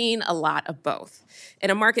 and we've seen a lot of both. In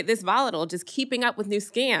a market this volatile, just keeping up with new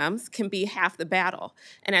scams can be half the battle.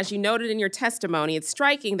 And as you noted in your testimony, it's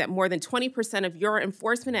striking that more than 20% of your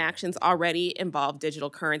enforcement actions already involve digital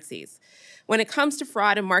currencies. When it comes to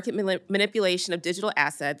fraud and market manipulation of digital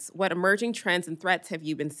assets, what emerging trends and threats have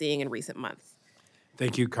you been seeing in recent months?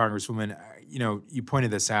 Thank you, Congresswoman. You know, you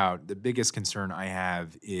pointed this out. The biggest concern I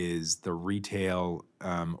have is the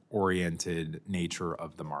retail-oriented nature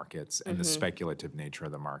of the markets and the speculative nature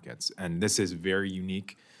of the markets. And this is very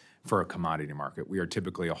unique for a commodity market. We are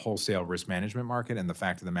typically a wholesale risk management market, and the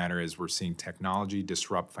fact of the matter is we're seeing technology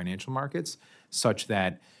disrupt financial markets such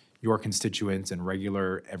that your constituents and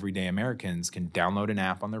regular everyday Americans can download an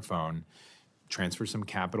app on their phone, transfer some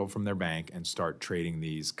capital from their bank, and start trading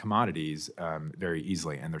these commodities very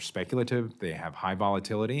easily. And they're speculative, they have high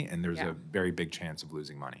volatility, and there's a very big chance of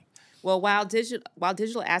losing money. Well, while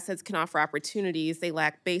digital assets can offer opportunities, they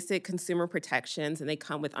lack basic consumer protections and they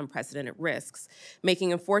come with unprecedented risks,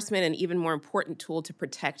 making enforcement an even more important tool to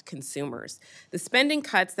protect consumers. The spending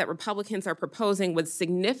cuts that Republicans are proposing would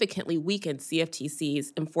significantly weaken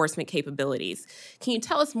CFTC's enforcement capabilities. Can you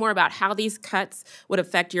tell us more about how these cuts would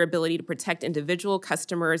affect your ability to protect individual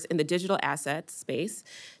customers in the digital asset space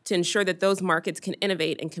to ensure that those markets can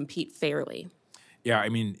innovate and compete fairly? Yeah, I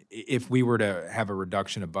mean, if we were to have a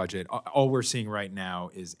reduction of budget, all we're seeing right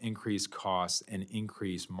now is increased costs and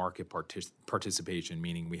increased market participation,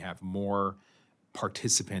 meaning we have more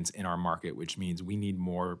participants in our market, which means we need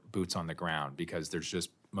more boots on the ground because there's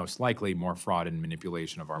just most likely more fraud and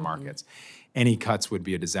manipulation of our markets. Any cuts would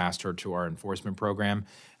be a disaster to our enforcement program.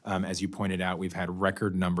 As you pointed out, we've had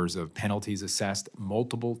record numbers of penalties assessed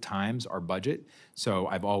multiple times our budget. So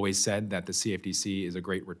I've always said that the CFTC is a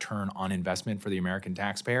great return on investment for the American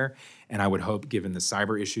taxpayer. And I would hope, given the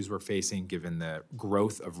cyber issues we're facing, given the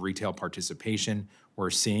growth of retail participation we're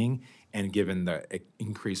seeing, and given the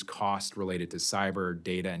increased cost related to cyber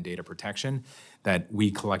data and data protection, that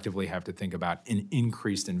we collectively have to think about an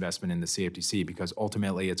increased investment in the CFTC because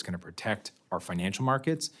ultimately it's going to protect our financial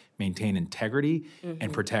markets, maintain integrity,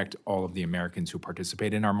 and protect all of the Americans who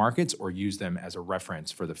participate in our markets or use them as a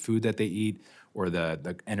reference for the food that they eat or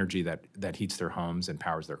the energy that heats their homes and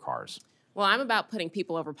powers their cars. Well, I'm about putting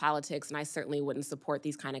people over politics, and I certainly wouldn't support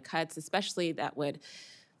these kind of cuts, especially that would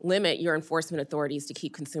limit your enforcement authorities to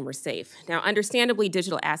keep consumers safe. Now, understandably,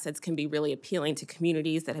 digital assets can be really appealing to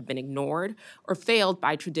communities that have been ignored or failed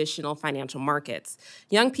by traditional financial markets.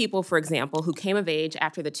 Young people, for example, who came of age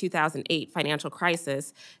after the 2008 financial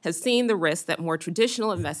crisis have seen the risks that more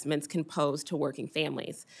traditional investments can pose to working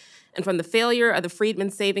families. And from the failure of the Freedman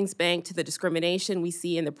Savings Bank to the discrimination we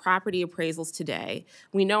see in the property appraisals today,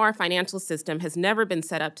 we know our financial system has never been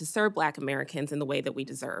set up to serve Black Americans in the way that we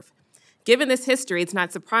deserve. Given this history, it's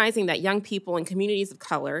not surprising that young people in communities of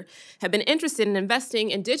color have been interested in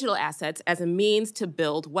investing in digital assets as a means to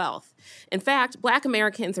build wealth. In fact, Black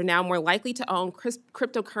Americans are now more likely to own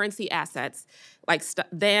cryptocurrency assets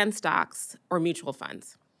than stocks or mutual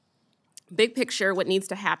funds. Big picture, what needs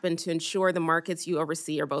to happen to ensure the markets you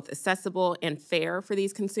oversee are both accessible and fair for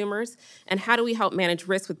these consumers? And how do we help manage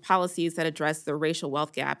risk with policies that address the racial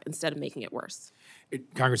wealth gap instead of making it worse?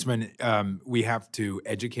 Congressman, we have to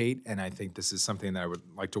educate, and I think this is something that I would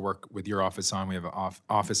like to work with your office on. We have an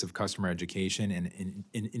Office of Customer Education, and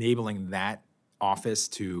in enabling that office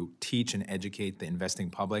to teach and educate the investing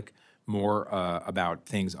public more about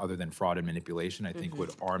things other than fraud and manipulation, I think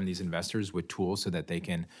would arm these investors with tools so that they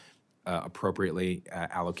can appropriately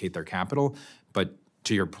allocate their capital. But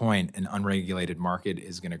to your point, an unregulated market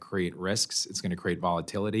is going to create risks. It's going to create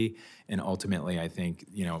volatility. And ultimately, I think,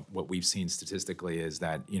 what we've seen statistically is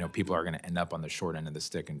that, people are going to end up on the short end of the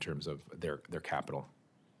stick in terms of their capital.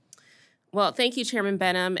 Well, thank you, Chairman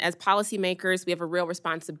Benham. As policymakers, we have a real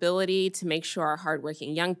responsibility to make sure our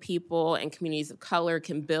hardworking young people and communities of color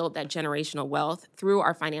can build that generational wealth through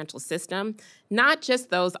our financial system, not just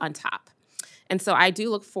those on top. And so I do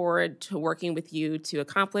look forward to working with you to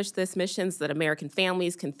accomplish this mission so that American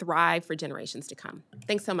families can thrive for generations to come.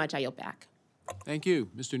 Thanks so much. I yield back. Thank you.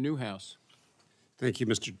 Mr. Newhouse. Thank you,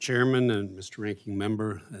 Mr. Chairman and Mr. Ranking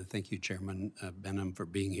Member. Thank you, Chairman Benham, for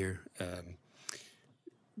being here.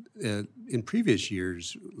 In previous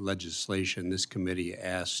years' legislation, this committee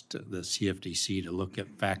asked the CFTC to look at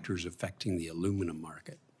factors affecting the aluminum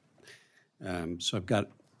market. So I've got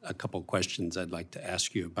a couple questions I'd like to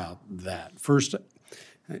ask you about that. First,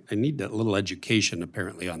 I need a little education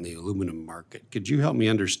apparently on the aluminum market. Could you help me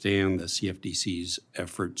understand the CFTC's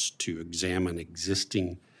efforts to examine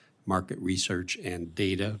existing market research and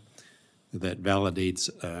data that validates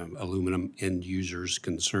aluminum end users'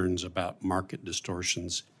 concerns about market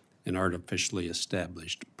distortions and artificially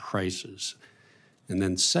established prices? And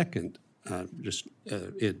then second,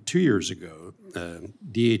 2 years ago,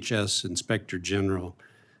 DHS Inspector General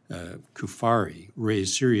Kufari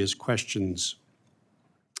raised serious questions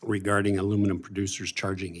regarding aluminum producers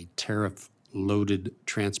charging a tariff-loaded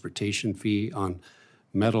transportation fee on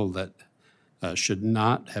metal that should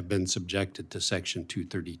not have been subjected to Section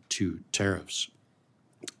 232 tariffs.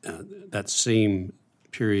 That same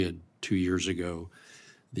period 2 years ago,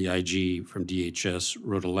 the IG from DHS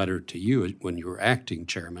wrote a letter to you when you were acting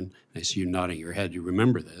chairman. I see you nodding your head. You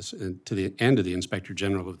remember this, and to the end of the Inspector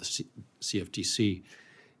General of the CFTC,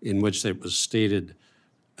 in which it was stated,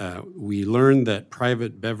 we learned that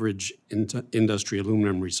private beverage industry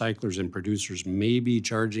aluminum recyclers and producers may be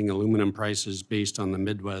charging aluminum prices based on the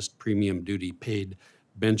Midwest premium duty paid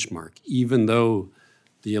benchmark, even though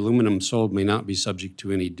the aluminum sold may not be subject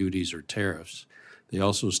to any duties or tariffs. They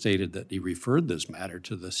also stated that he referred this matter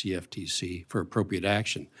to the CFTC for appropriate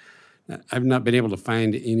action. Now, I've not been able to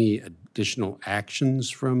find any additional actions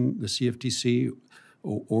from the CFTC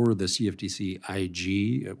or the CFTC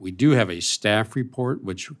IG. We do have a staff report,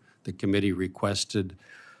 which the committee requested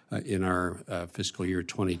in our fiscal year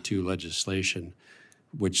 22 legislation,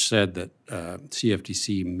 which said that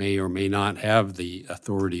CFTC may or may not have the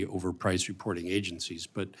authority over price reporting agencies,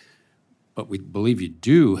 but we believe you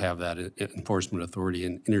do have that enforcement authority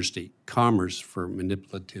in interstate commerce for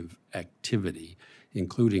manipulative activity,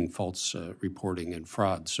 including false reporting and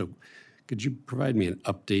fraud. So could you provide me an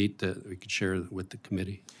update that we could share with the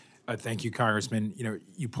committee? Thank you, Congressman. You know,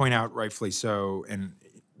 you point out rightfully so, and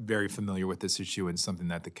very familiar with this issue, and something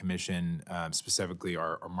that the commission, specifically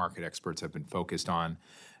our market experts, have been focused on.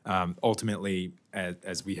 Ultimately,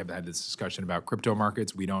 as we have had this discussion about crypto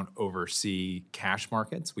markets, we don't oversee cash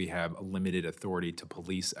markets. We have a limited authority to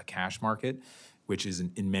police a cash market, which is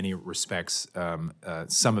in many respects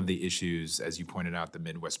some of the issues, as you pointed out, the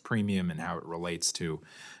Midwest premium and how it relates to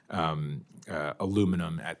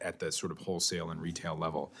aluminum at the sort of wholesale and retail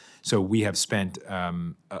level. So we have spent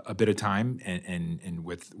a bit of time and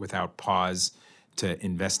without pause to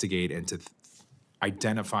investigate and to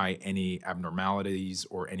identify any abnormalities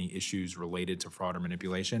or any issues related to fraud or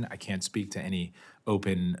manipulation. I can't speak to any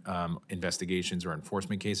open investigations or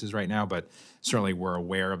enforcement cases right now, but certainly we're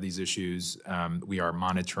aware of these issues. We are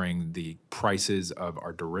monitoring the prices of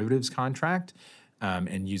our derivatives contract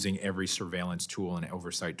and using every surveillance tool and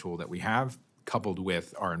oversight tool that we have, coupled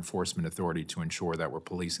with our enforcement authority to ensure that we're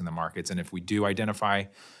policing the markets. And if we do identify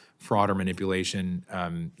fraud or manipulation,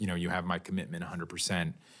 you know, you have my commitment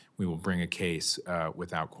 100%. We will bring a case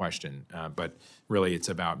without question. But really, it's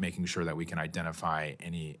about making sure that we can identify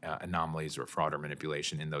any anomalies or fraud or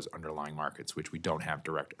manipulation in those underlying markets, which we don't have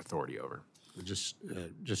direct authority over. Just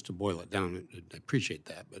to boil it down, I appreciate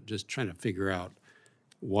that, but just trying to figure out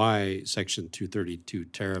why Section 232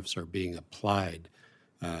 tariffs are being applied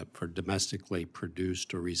for domestically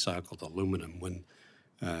produced or recycled aluminum when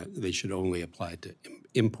they should only apply to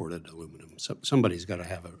imported aluminum. So somebody's got to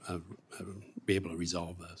have be able to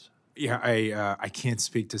resolve this. Yeah, I can't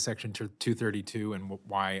speak to Section 232 and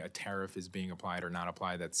why a tariff is being applied or not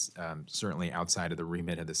applied. That's certainly outside of the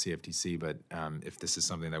remit of the CFTC, but if this is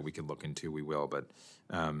something that we can look into, we will. But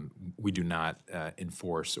we do not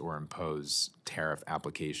enforce or impose tariff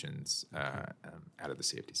applications out of the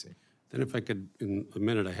CFTC. Then if I could, in the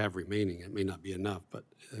minute I have remaining, it may not be enough, but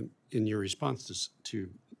in your response to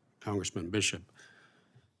Congressman Bishop,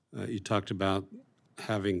 you talked about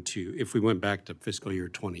having to, if we went back to fiscal year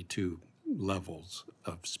 22 levels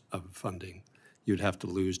of funding, you'd have to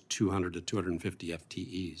lose 200 to 250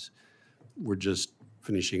 FTEs. We're just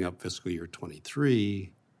finishing up fiscal year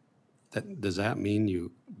 23. Does that mean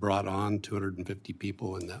you brought on 250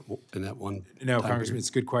 people in that one? No, Congressman, it's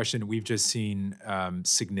a good question. We've just seen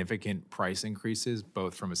significant price increases,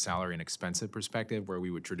 both from a salary and expense perspective, where we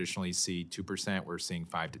would traditionally see 2%, we're seeing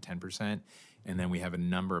 5 to 10%. And then we have a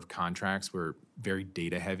number of contracts where very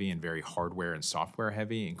data heavy and very hardware and software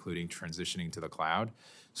heavy, including transitioning to the cloud.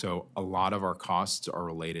 So a lot of our costs are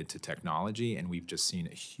related to technology, and we've just seen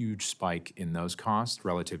a huge spike in those costs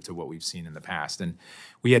relative to what we've seen in the past. And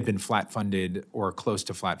we had been flat funded or close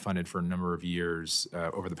to flat funded for a number of years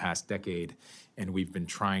over the past decade, and we've been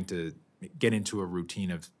trying to get into a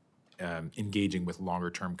routine of engaging with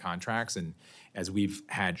longer-term contracts. And as we've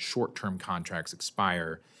had short-term contracts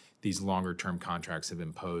expire, these longer-term contracts have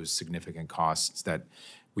imposed significant costs that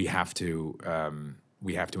we have to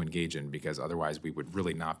engage in, because otherwise we would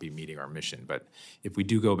really not be meeting our mission. But if we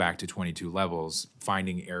do go back to 22 levels,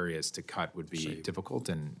 finding areas to cut would be difficult,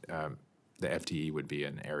 and the FTE would be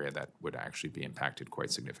an area that would actually be impacted quite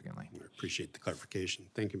significantly. I appreciate the clarification.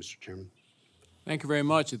 Thank you, Mr. Chairman. Thank you very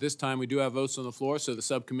much. At this time, we do have votes on the floor, so the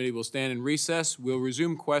subcommittee will stand in recess. We'll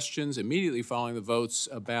resume questions immediately following the votes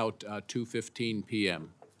about 2:15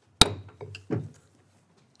 p.m.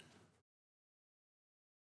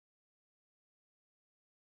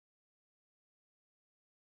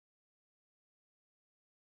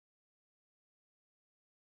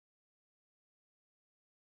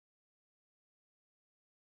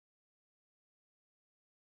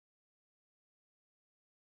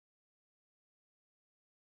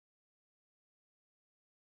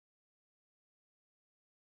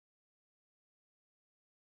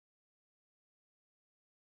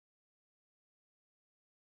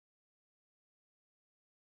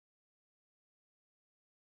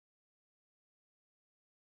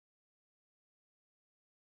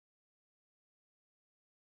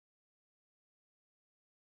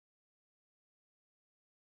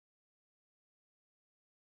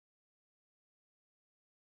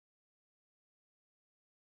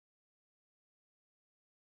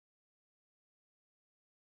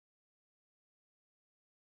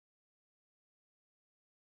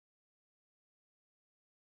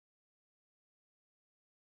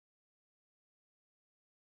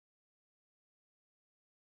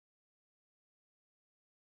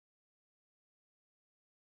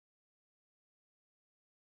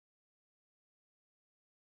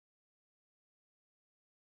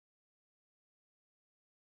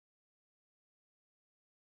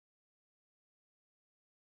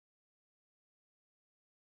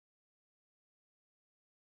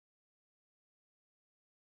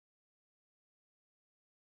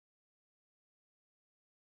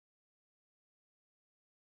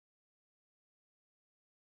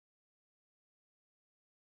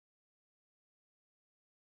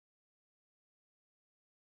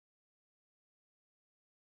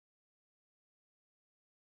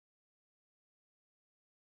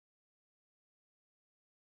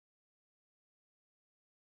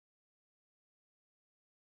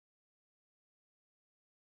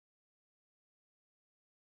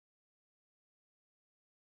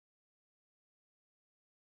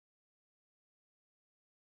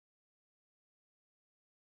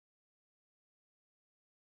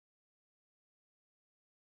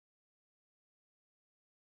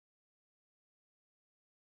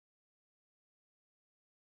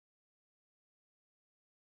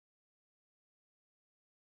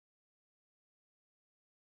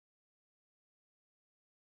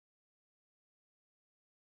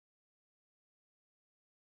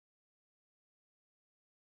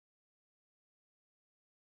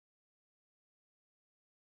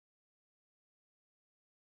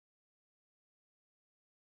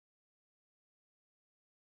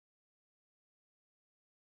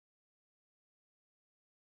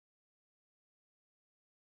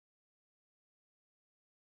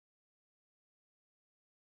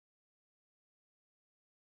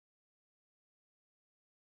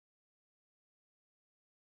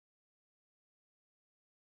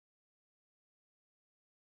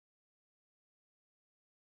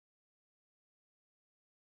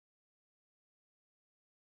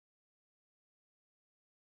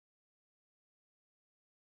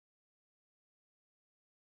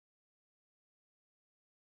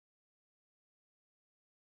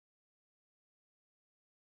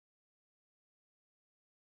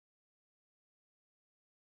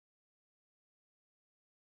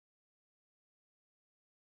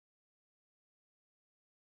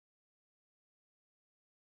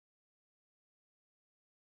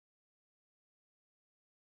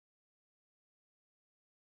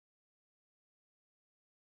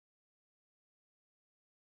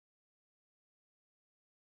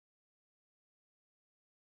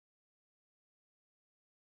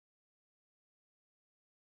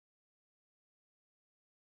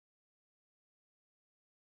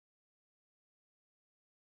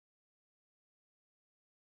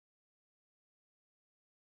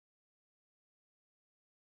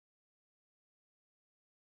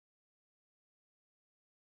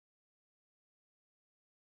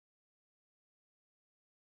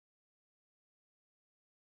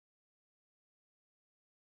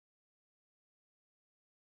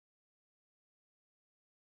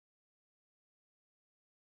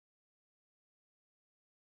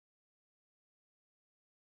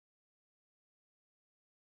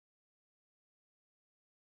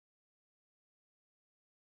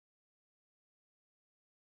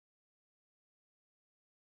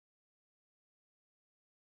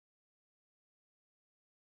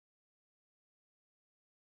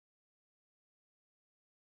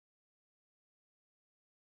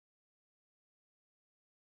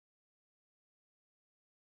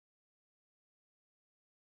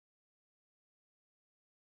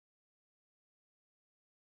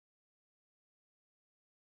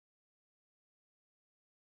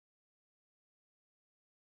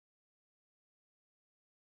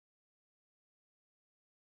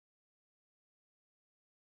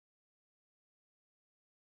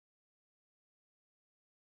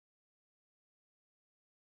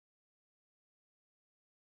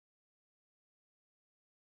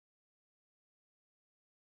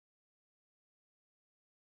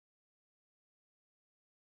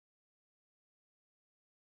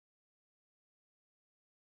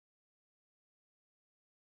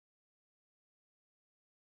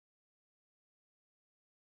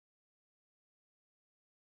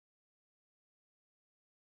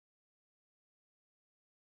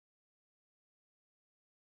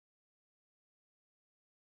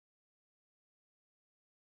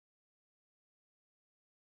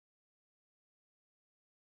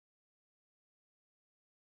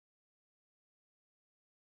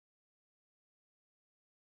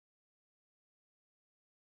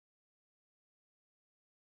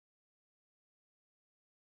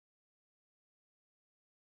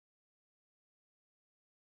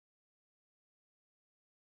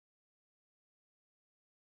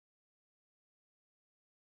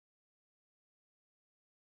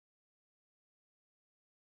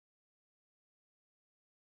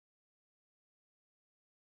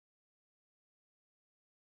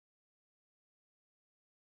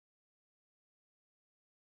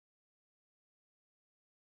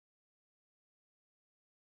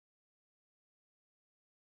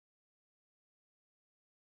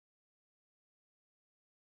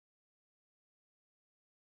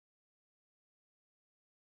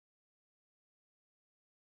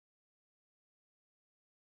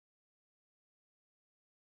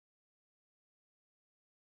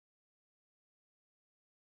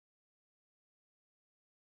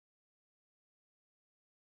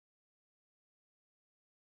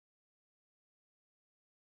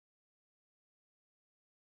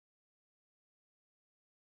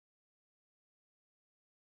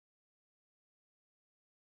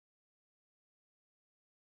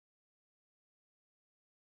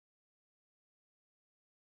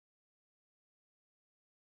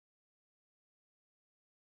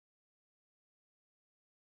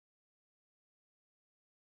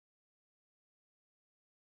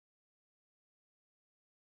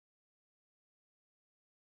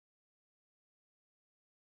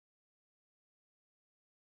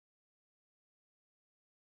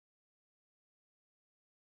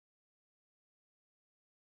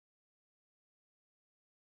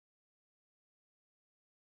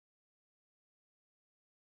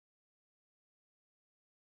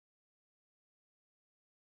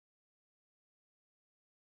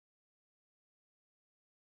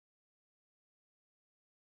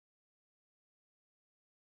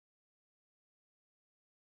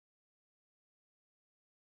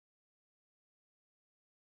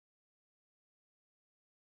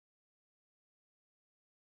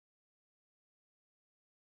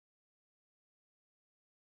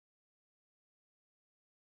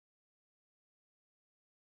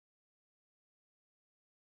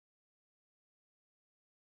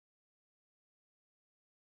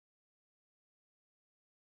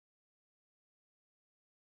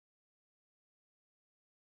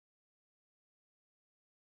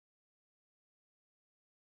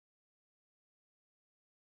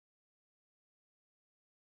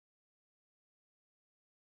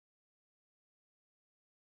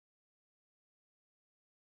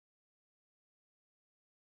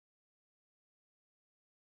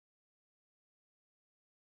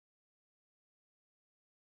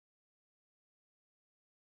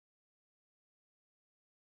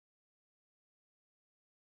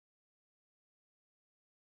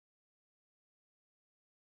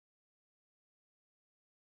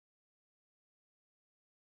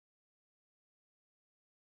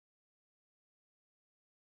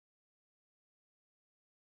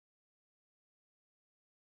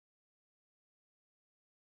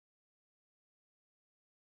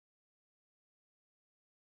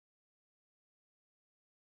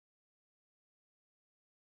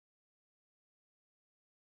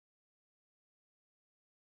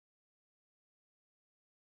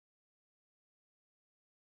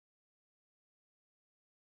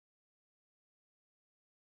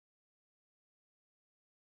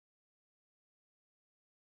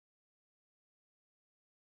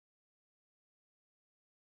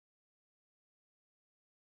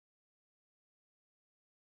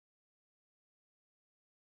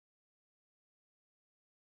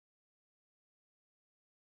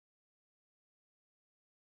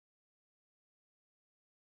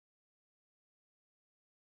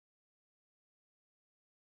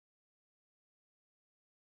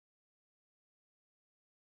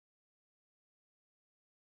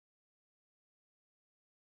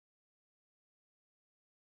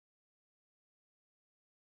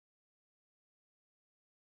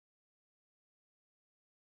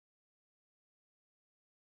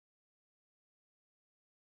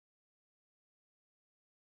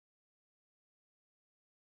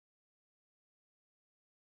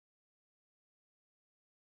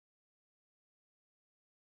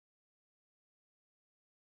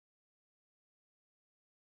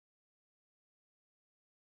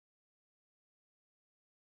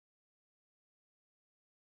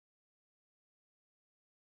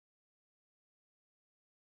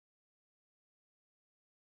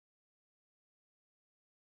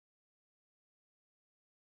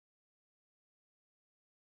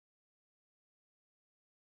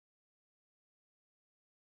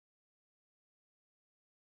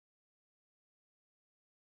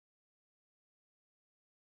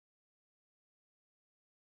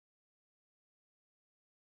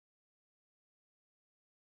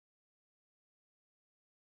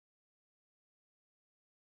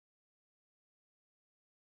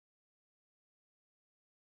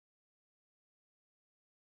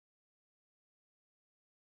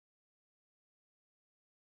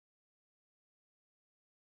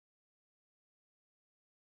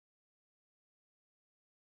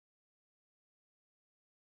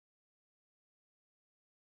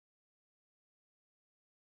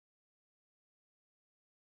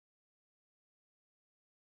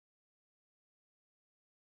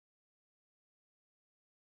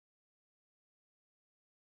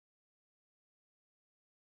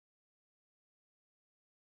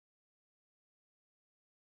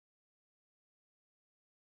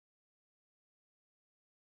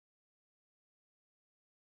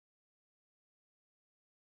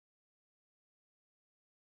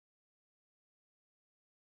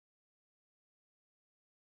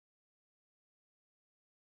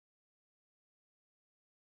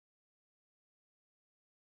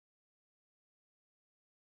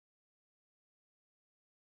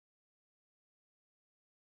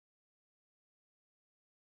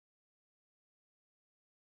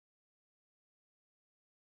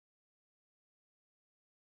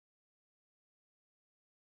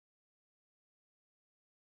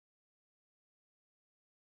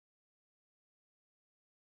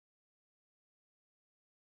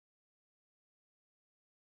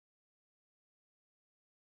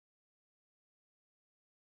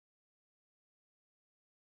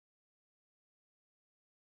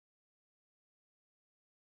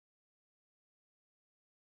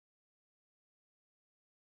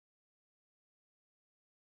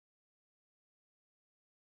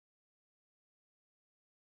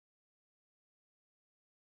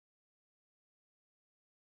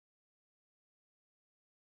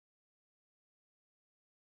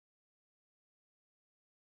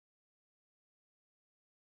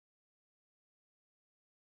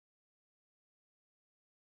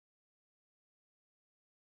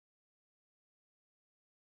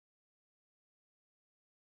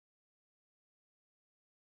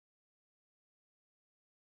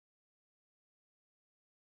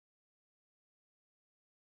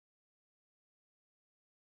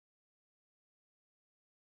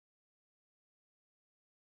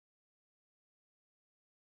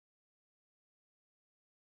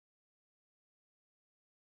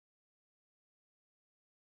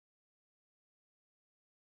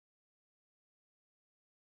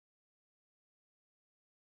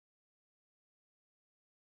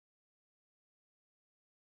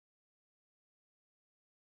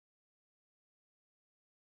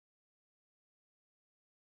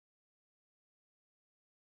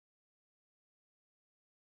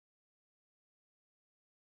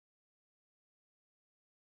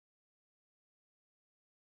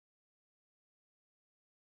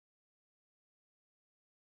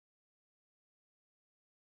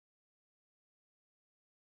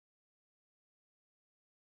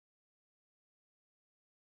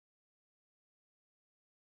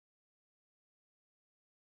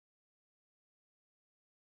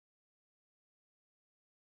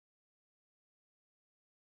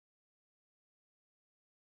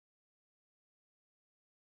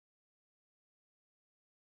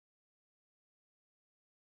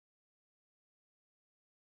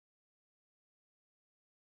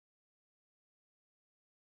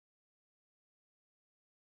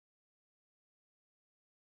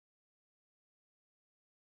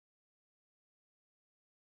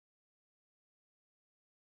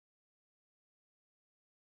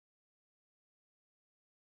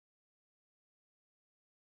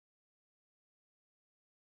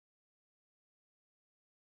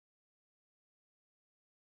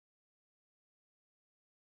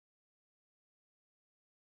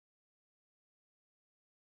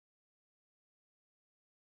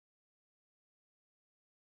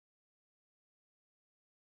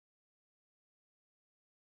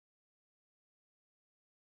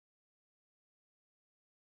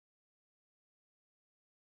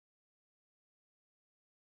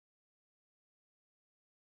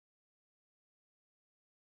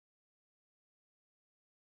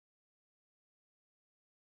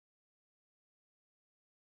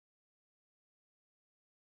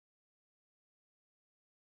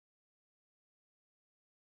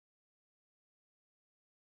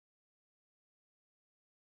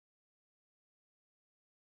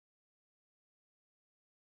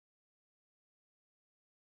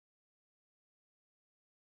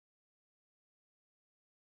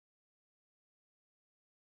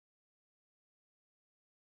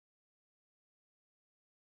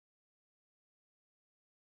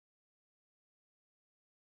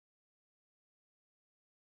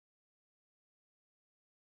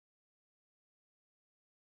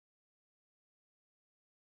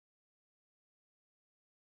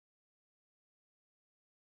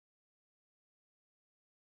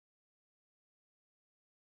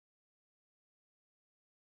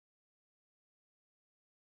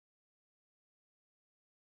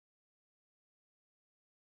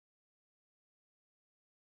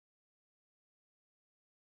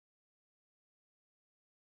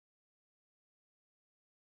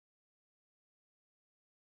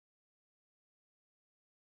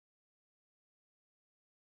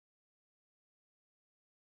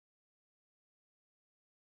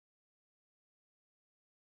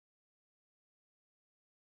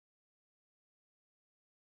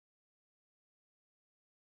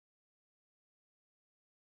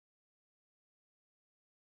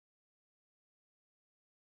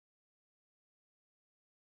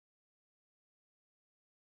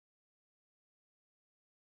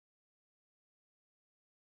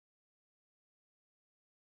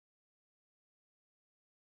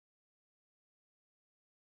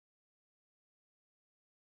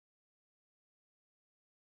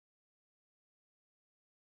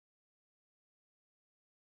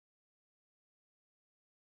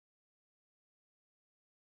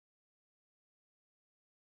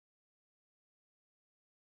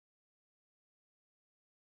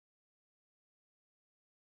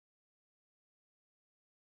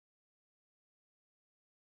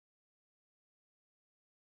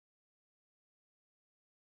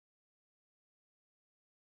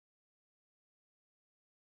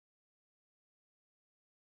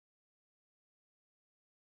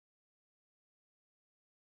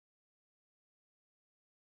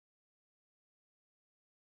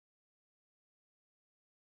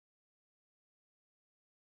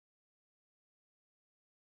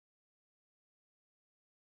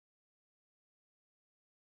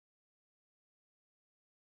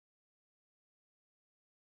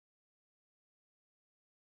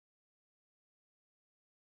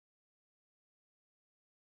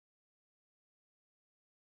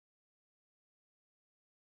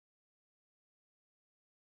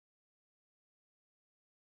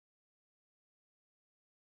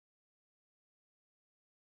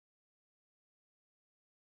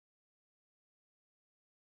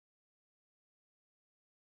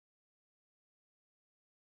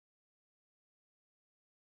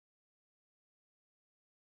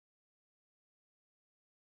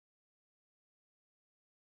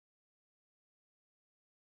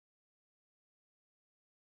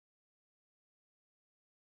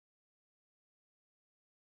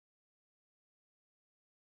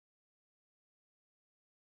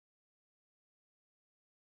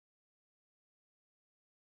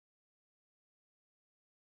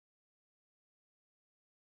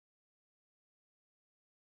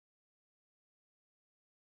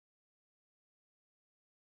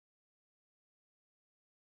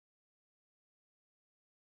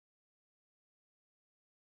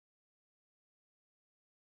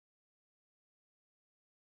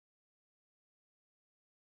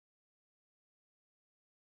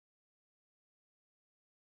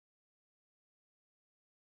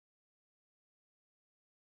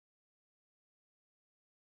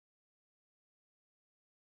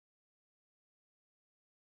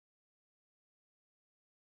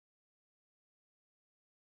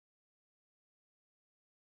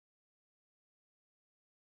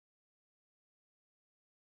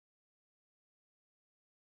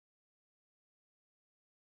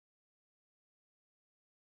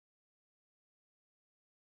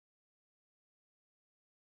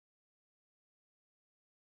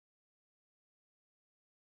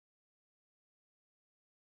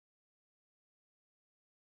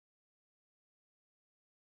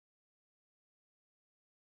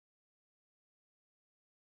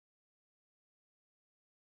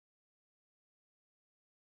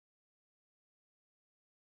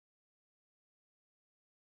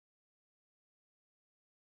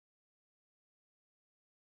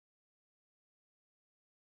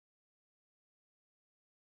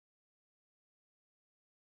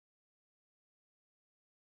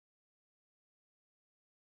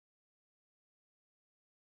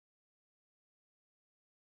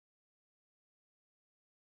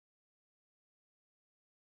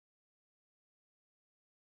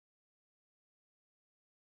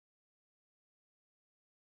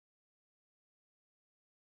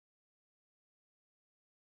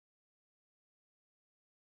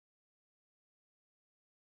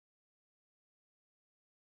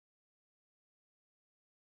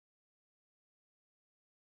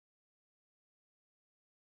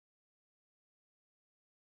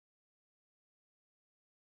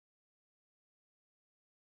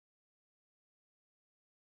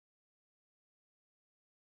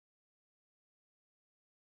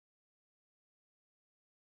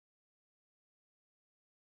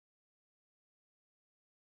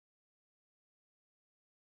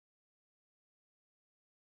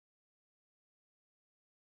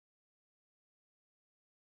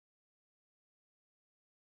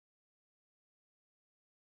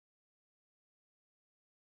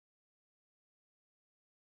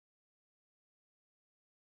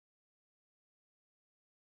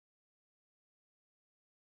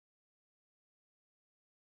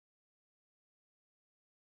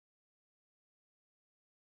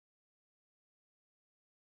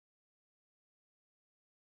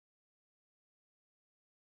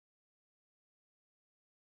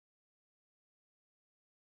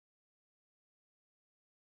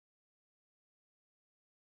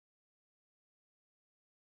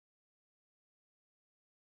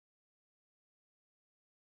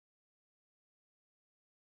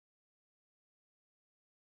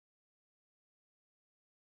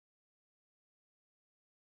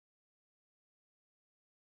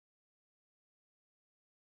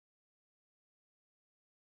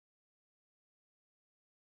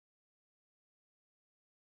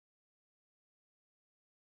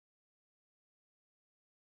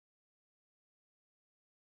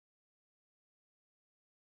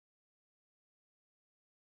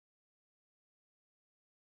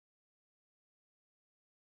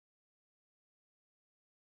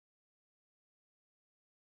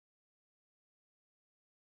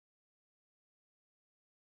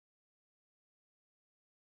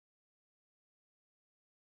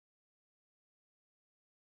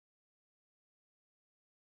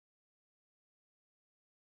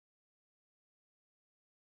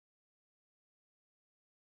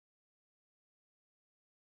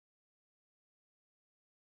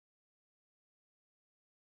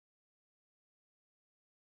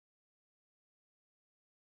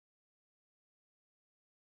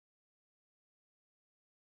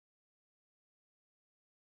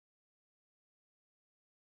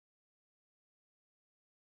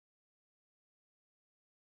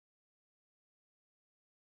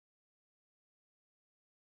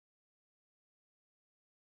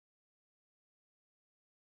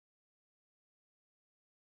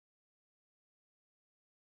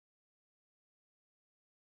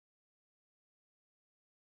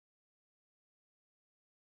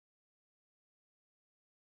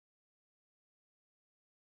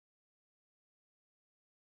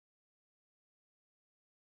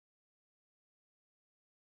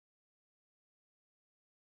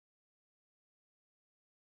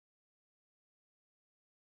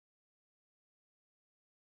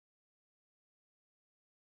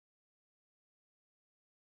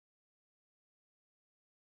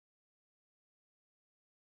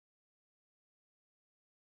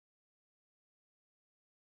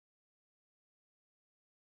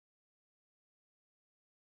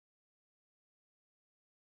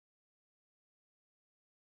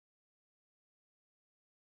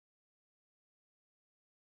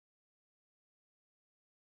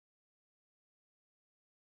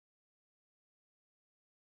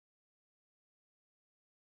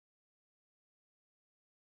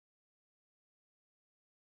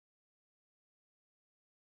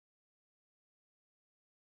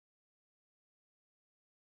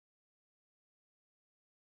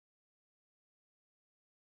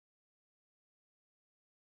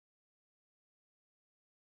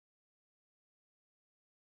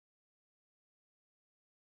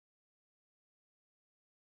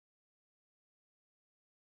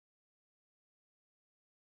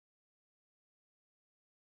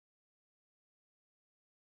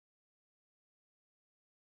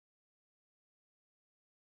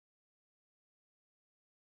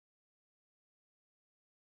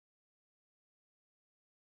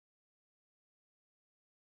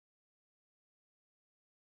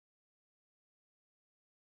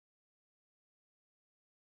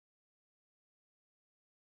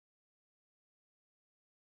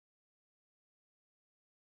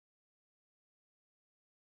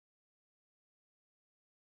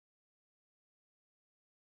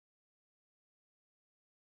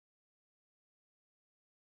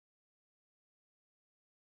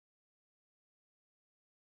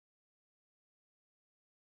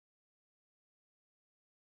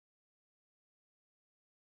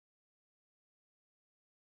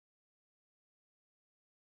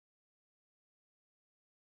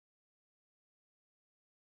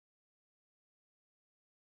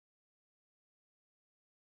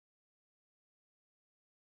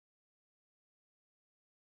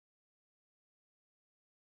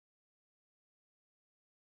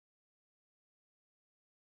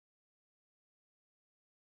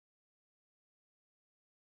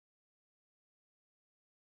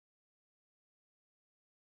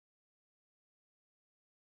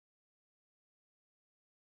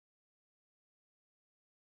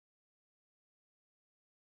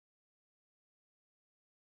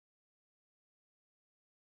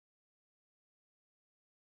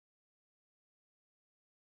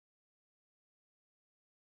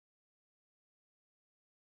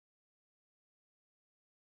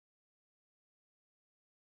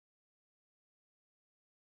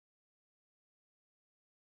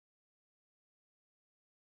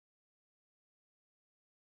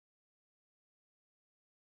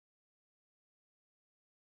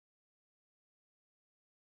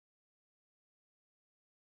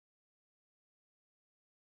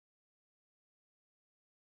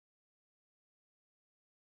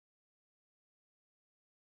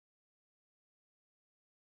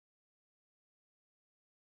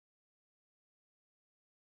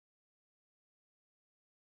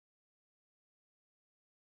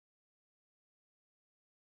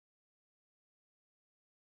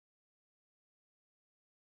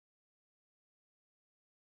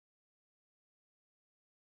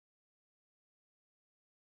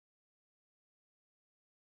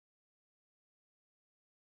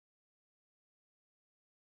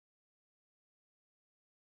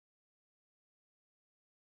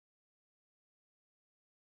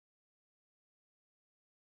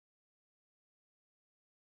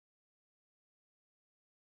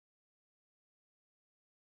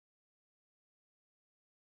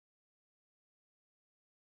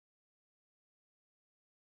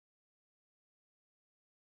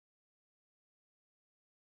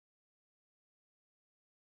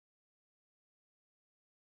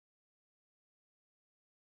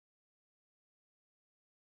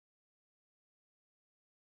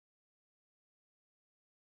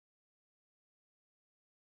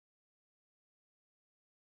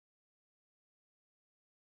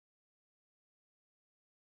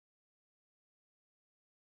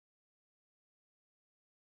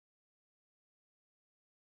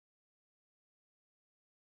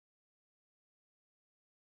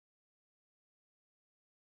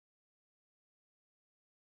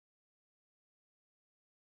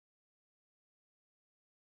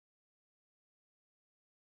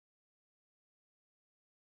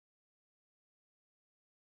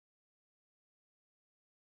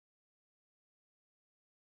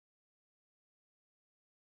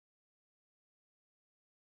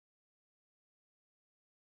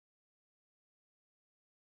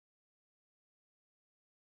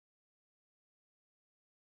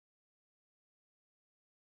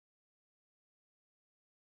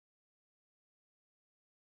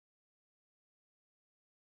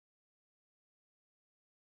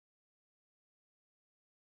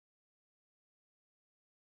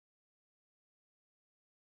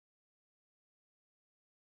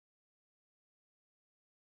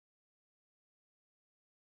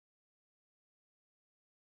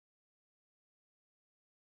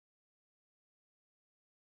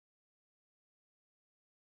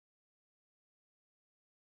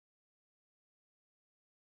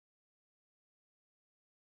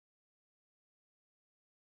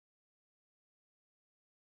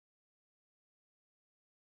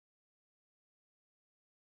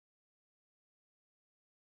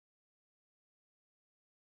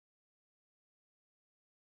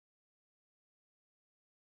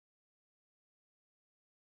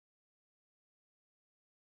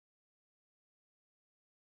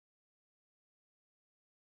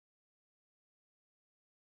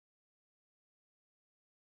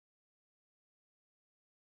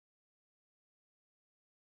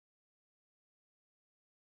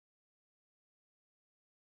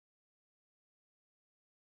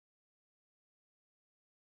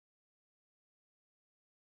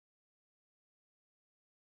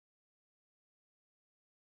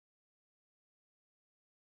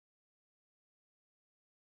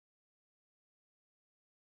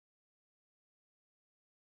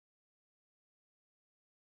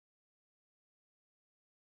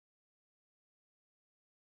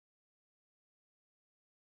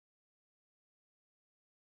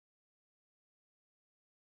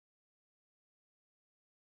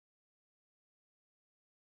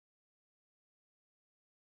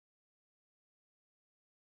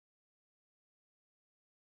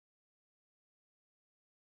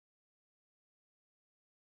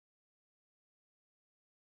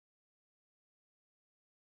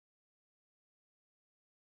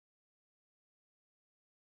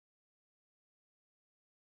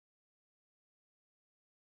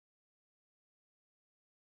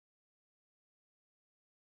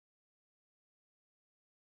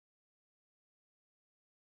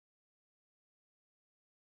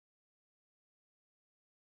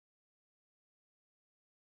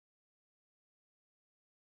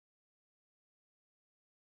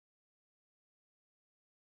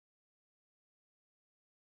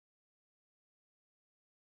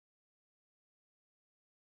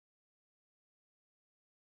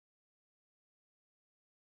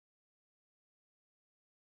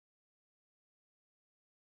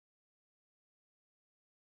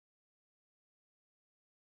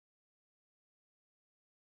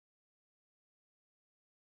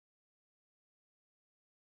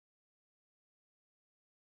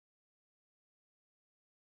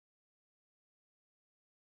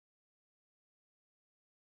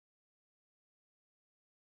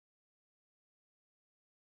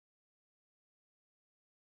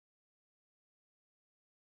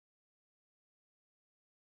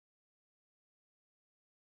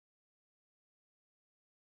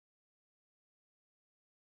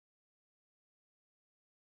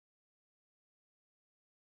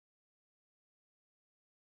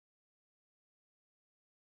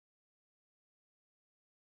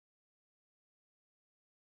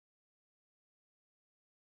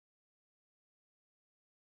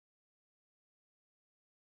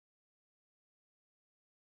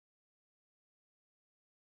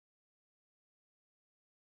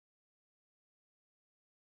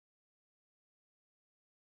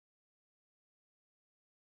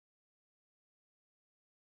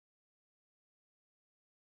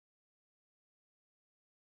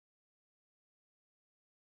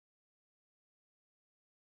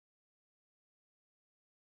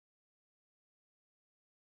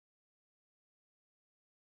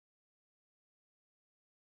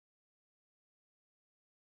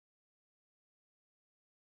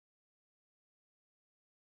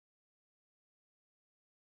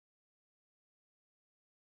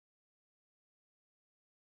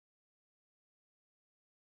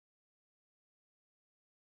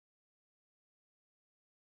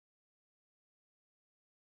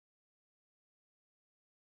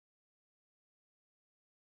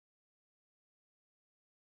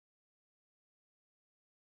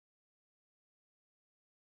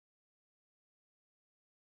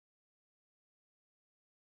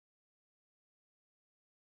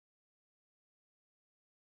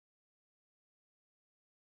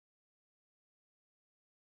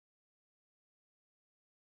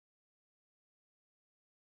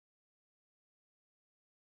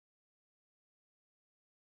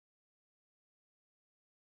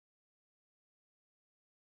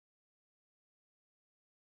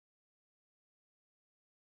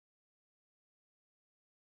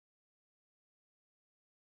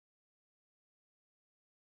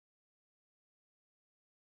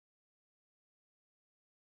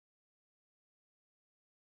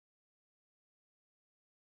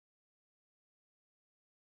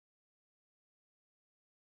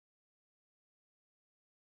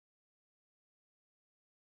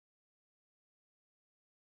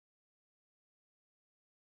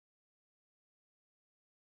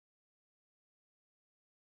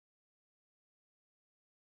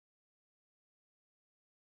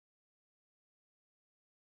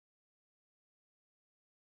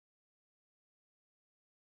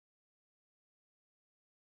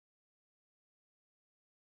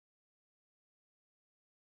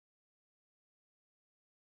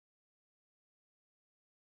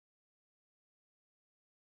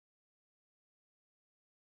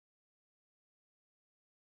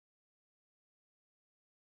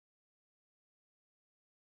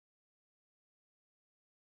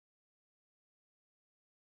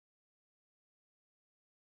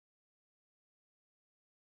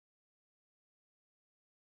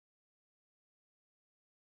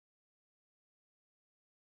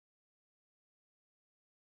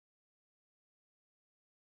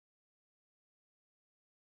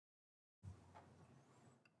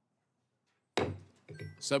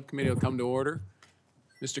 Subcommittee will come to order.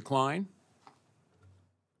 Mr. Klein.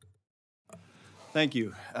 Thank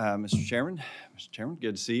you, Mr. Chairman. Mr. Chairman,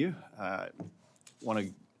 good to see you. I want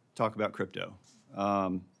to talk about crypto.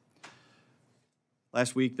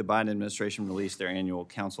 Last week, the Biden administration released their annual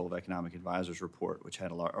Council of Economic Advisors report, which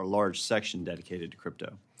had a large section dedicated to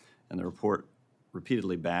crypto. And the report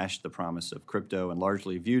repeatedly bashed the promise of crypto and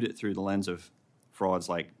largely viewed it through the lens of frauds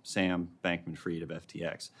like Sam Bankman-Fried of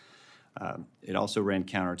FTX. It also ran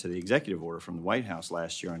counter to the executive order from the White House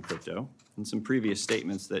last year on crypto and some previous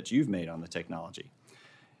statements that you've made on the technology.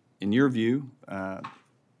 In your view,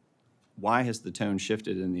 why has the tone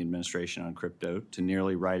shifted in the administration on crypto to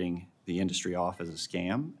nearly writing the industry off as a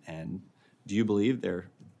scam? And do you believe there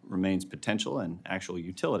remains potential and actual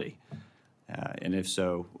utility? And if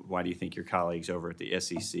so, why do you think your colleagues over at the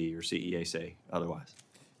SEC or CEA say otherwise?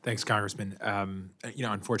 Thanks, Congressman.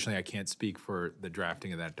 Unfortunately, I can't speak for the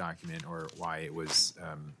drafting of that document or why it was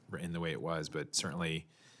written the way it was, but certainly,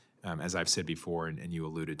 as I've said before, and you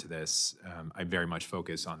alluded to this, I very much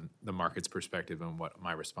focus on the market's perspective and what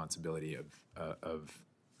my responsibility of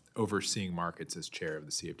overseeing markets as chair of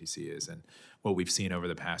the CFTC is. And what we've seen over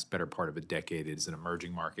the past better part of a decade is an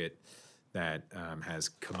emerging market that has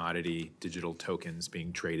commodity digital tokens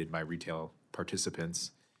being traded by retail participants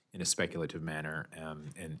in a speculative manner,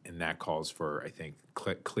 and that calls for, I think,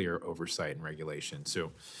 clear oversight and regulation.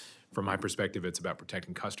 So from my perspective, it's about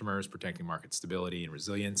protecting customers, protecting market stability and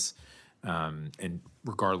resilience, and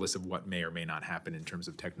regardless of what may or may not happen in terms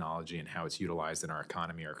of technology and how it's utilized in our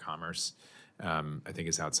economy or commerce, I think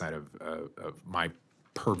is outside of my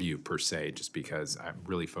purview per se, just because I'm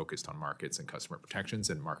really focused on markets and customer protections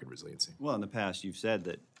and market resiliency. Well, in the past, you've said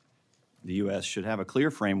that the U.S. should have a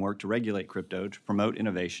clear framework to regulate crypto to promote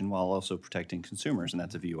innovation while also protecting consumers, and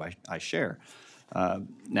that's a view I share.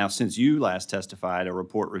 Now, since you last testified, a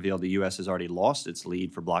report revealed the U.S. has already lost its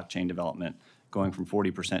lead for blockchain development, going from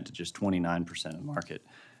 40% to just 29% of the market.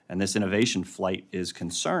 And this innovation flight is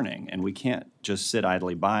concerning, and we can't just sit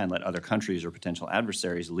idly by and let other countries or potential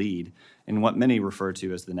adversaries lead in what many refer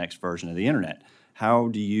to as the next version of the internet. How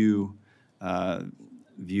do you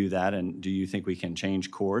view that, and do you think we can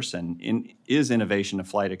change course? And is innovation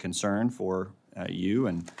flight a concern for you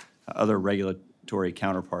and other regulatory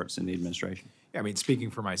counterparts in the administration? Yeah, I mean,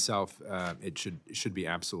 speaking for myself, it should be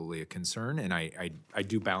absolutely a concern, and I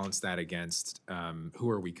do balance that against who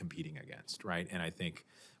are we competing against, right? And I think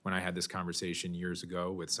when I had this conversation years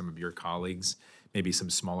ago with some of your colleagues, maybe some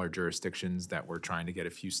smaller jurisdictions that were trying to get a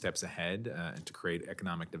few steps ahead and to create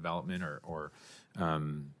economic development or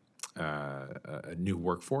a new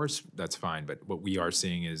workforce, that's fine. But what we are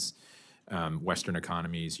seeing is Western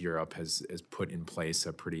economies, Europe has put in place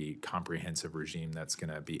a pretty comprehensive regime that's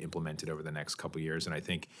going to be implemented over the next couple of years. And I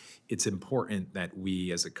think it's important that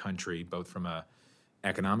we as a country, both from a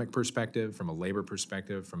economic perspective, from a labor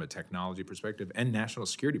perspective, from a technology perspective, and national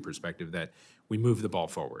security perspective, that we move the ball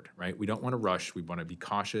forward, right? We don't want to rush. We want to be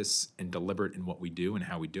cautious and deliberate in what we do and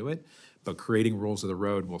how we do it. But creating rules of the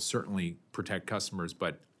road will certainly protect customers,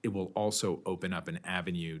 but it will also open up an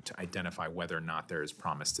avenue to identify whether or not there is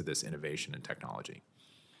promise to this innovation and technology.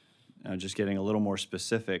 Just getting a little more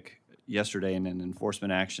specific, yesterday in an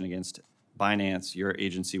enforcement action against Binance, your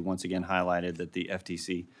agency once again highlighted that the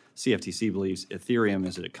CFTC believes Ethereum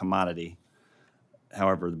is a commodity.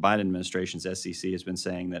 However, the Biden administration's SEC has been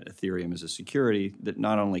saying that Ethereum is a security that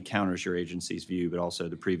not only counters your agency's view, but also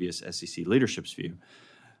the previous SEC leadership's view.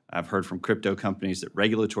 I've heard from crypto companies that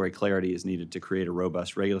regulatory clarity is needed to create a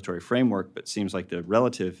robust regulatory framework, but it seems like the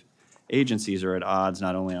relative agencies are at odds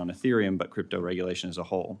not only on Ethereum, but crypto regulation as a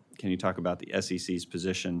whole. Can you talk about the SEC's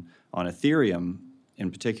position on Ethereum in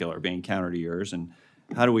particular being counter to yours, and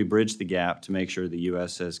how do we bridge the gap to make sure the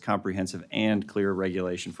U.S. has comprehensive and clear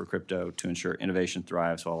regulation for crypto to ensure innovation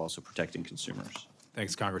thrives while also protecting consumers?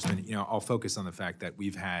 Thanks, Congressman. I'll focus on the fact that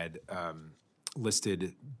we've had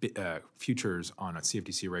listed futures on a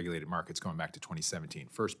CFTC-regulated markets going back to 2017.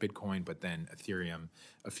 First Bitcoin, but then Ethereum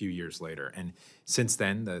a few years later. And since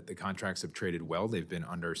then, the contracts have traded well. They've been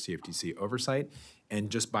under CFTC oversight. And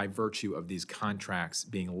just by virtue of these contracts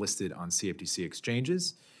being listed on CFTC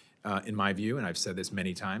exchanges, in my view, and I've said this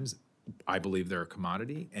many times, I believe they're a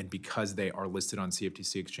commodity. And because they are listed on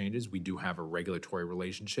CFTC exchanges, we do have a regulatory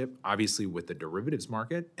relationship, obviously with the derivatives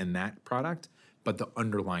market and that product, but the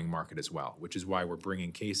underlying market as well, which is why we're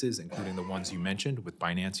bringing cases, including the ones you mentioned with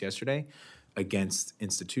Binance yesterday, against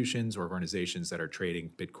institutions or organizations that are trading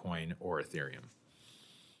Bitcoin or Ethereum.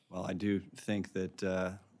 Well, I do think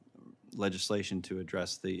that legislation to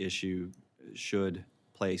address the issue should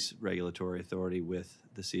place regulatory authority with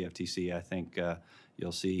the CFTC. I think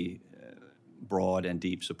you'll see broad and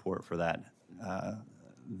deep support for that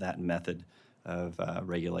that method of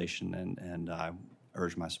regulation, and I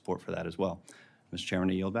urge my support for that as well. Mr. Chairman,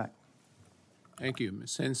 I yield back. Thank you.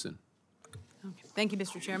 Ms. Henson. Okay. Thank you,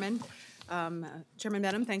 Mr. Chairman. Chairman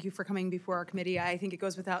Benham, thank you for coming before our committee. I think it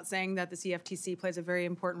goes without saying that the CFTC plays a very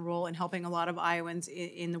important role in helping a lot of Iowans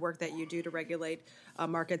in the work that you do to regulate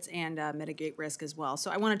markets and mitigate risk as well.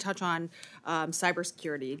 So I want to touch on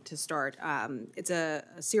cybersecurity to start. It's a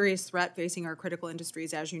serious threat facing our critical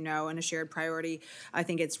industries, as you know, and a shared priority. I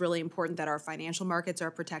think it's really important that our financial markets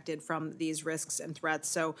are protected from these risks and threats.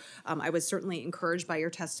 So I was certainly encouraged by your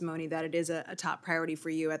testimony that it is a top priority for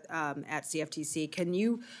you at CFTC. Can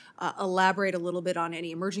you elaborate a little bit on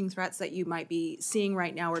any emerging threats that you might be seeing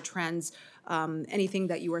right now or trends, anything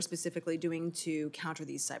that you are specifically doing to counter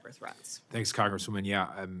these cyber threats? Thanks, Congresswoman.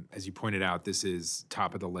 Yeah, as you pointed out, this is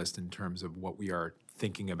top of the list in terms of what we are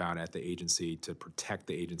thinking about at the agency to protect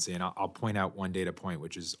the agency. And I'll point out one data point,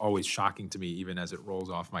 which is always shocking to me, even as it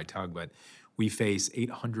rolls off my tongue, but we face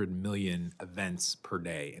 800 million events per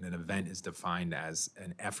day. And an event is defined as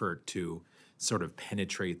an effort to sort of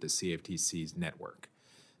penetrate the CFTC's network.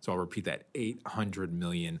 So I'll repeat that, 800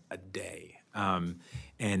 million a day.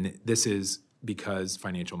 And this is because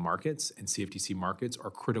financial markets and CFTC markets are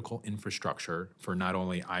critical infrastructure for not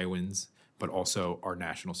only Iowans, but also our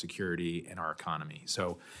national security and our economy.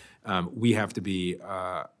 So we have to be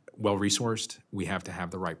well-resourced. We have to have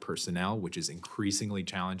the right personnel, which is increasingly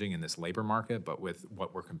challenging in this labor market, but with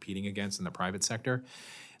what we're competing against in the private sector.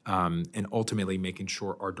 And ultimately making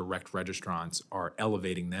sure our direct registrants are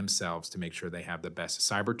elevating themselves to make sure they have the best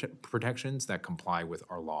cyber protections that comply with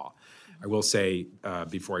our law. I will say,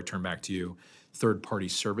 before I turn back to you, third-party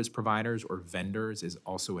service providers or vendors is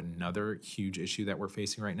also another huge issue that we're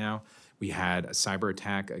facing right now. We had a cyber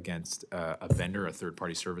attack against a vendor, a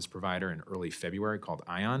third-party service provider in early February called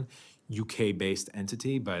Ion, UK-based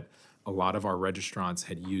entity, but a lot of our registrants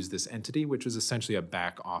had used this entity, which was essentially a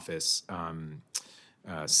back office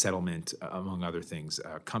settlement, among other things,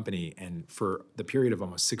 company. And for the period of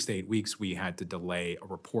almost 6 to 8 weeks, we had to delay a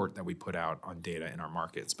report that we put out on data in our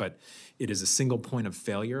markets. But it is a single point of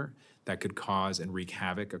failure that could cause and wreak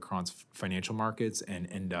havoc across financial markets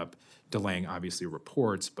and end up delaying, obviously,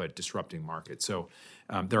 reports, but disrupting markets. So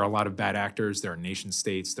there are a lot of bad actors. There are nation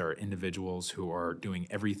states. There are individuals who are doing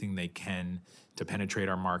everything they can to penetrate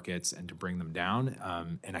our markets and to bring them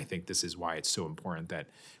down. And I think this is why it's so important that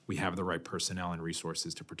we have the right personnel and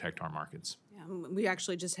resources to protect our markets. We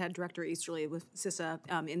actually just had Director Easterly with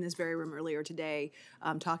CISA in this very room earlier today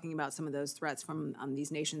talking about some of those threats from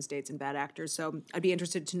these nation states and bad actors. So I'd be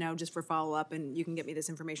interested to know, just for follow-up, and you can get me this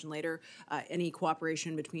information later, any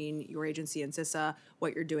cooperation between your agency and CISA,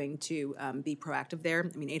 what you're doing to be proactive there.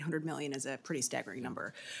 I mean, 800 million is a pretty staggering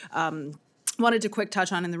number. Wanted to quick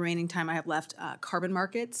touch on, in the remaining time I have left, carbon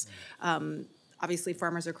markets. Obviously,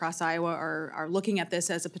 farmers across Iowa are looking at this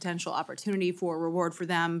as a potential opportunity for reward for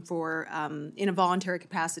them for in a voluntary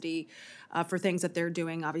capacity for things that they're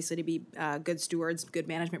doing, obviously to be good stewards, good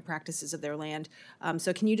management practices of their land.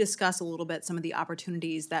 So can you discuss a little bit some of the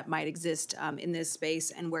opportunities that might exist in this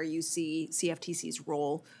space and where you see CFTC's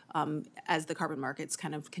role as the carbon markets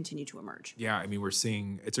kind of continue to emerge? Yeah, I mean, we're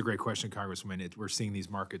seeing, it's a great question, Congresswoman. We're seeing these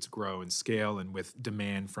markets grow in scale, and with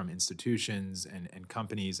demand from institutions and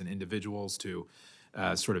companies and individuals to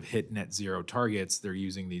sort of hit net zero targets, they're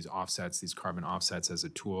using these offsets, these carbon offsets, as a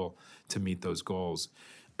tool to meet those goals.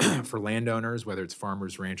 For landowners, whether it's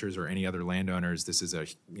farmers, ranchers, or any other landowners, this is a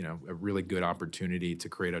really good opportunity to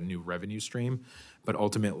create a new revenue stream. But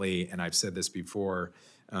ultimately, and I've said this before,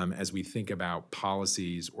 as we think about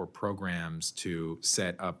policies or programs to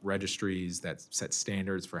set up registries that set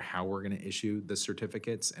standards for how we're going to issue the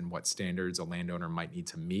certificates and what standards a landowner might need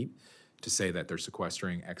to meet to say that they're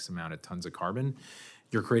sequestering X amount of tons of carbon,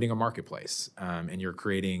 you're creating a marketplace, and you're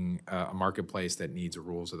creating a marketplace that needs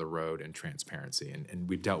rules of the road and transparency. And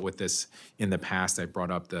we've dealt with this in the past. I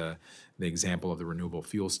brought up the example of the renewable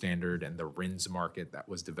fuel standard and the RINs market that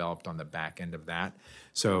was developed on the back end of that.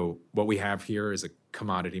 So what we have here is a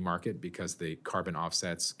commodity market because the carbon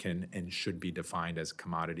offsets can and should be defined as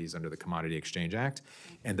commodities under the Commodity Exchange Act,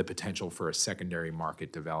 and the potential for a secondary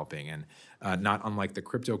market developing. And not unlike the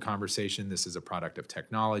crypto conversation, this is a product of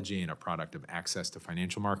technology and a product of access to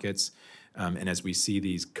financial markets. And as we see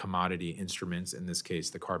these commodity instruments, in this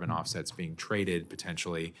case, the carbon offsets being traded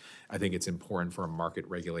potentially, I think it's important for a market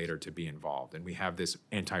regulator to be involved. And we have this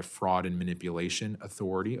anti-fraud and manipulation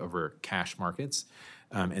authority over cash markets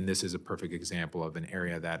And this is a perfect example of an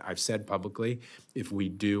area that I've said publicly, if we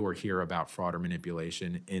do or hear about fraud or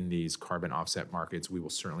manipulation in these carbon offset markets, we will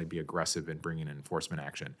certainly be aggressive in bringing an enforcement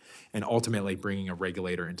action. And ultimately, bringing a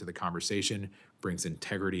regulator into the conversation brings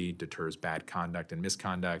integrity, deters bad conduct and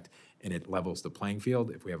misconduct, and it levels the playing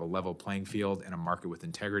field. If we have a level playing field and a market with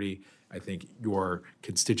integrity, I think your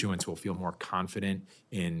constituents will feel more confident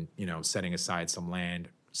in, setting aside some land,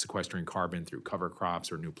 sequestering carbon through cover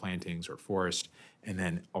crops or new plantings or forest, and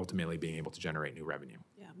then ultimately being able to generate new revenue.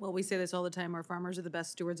 Yeah, well, we say this all the time. Our farmers are the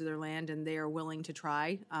best stewards of their land, and they are willing to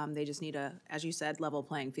try. They just need a, as you said, level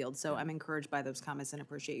playing field. So I'm encouraged by those comments and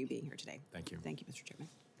appreciate you being here today. Thank you. Thank you, Mr. Chairman.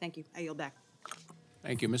 Thank you. I yield back.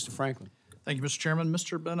 Thank you. Mr. Franklin. Thank you, Mr. Chairman.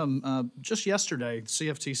 Mr. Benham, just yesterday, the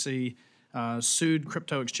CFTC sued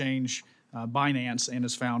crypto exchange Binance and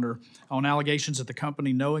its founder on allegations that the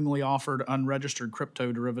company knowingly offered unregistered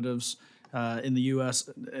crypto derivatives in the U.S.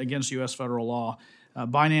 against U.S. federal law.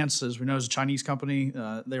 Binance, as we know, is a Chinese company.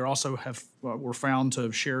 They also were found to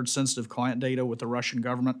have shared sensitive client data with the Russian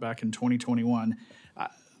government back in 2021.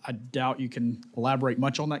 I doubt you can elaborate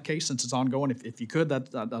much on that case since it's ongoing. If you could,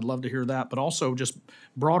 I'd love to hear that. But also, just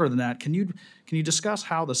broader than that, can you discuss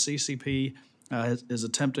how the CCP is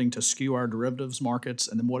attempting to skew our derivatives markets,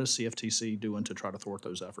 and then what is CFTC doing to try to thwart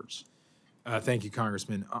those efforts? Thank you,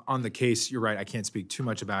 Congressman. On the case, you're right, I can't speak too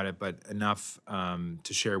much about it, but enough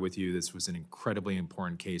to share with you. This was an incredibly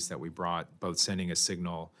important case that we brought, both sending a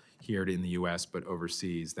signal here in the U.S. but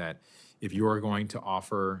overseas that if you are going to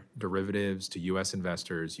offer derivatives to U.S.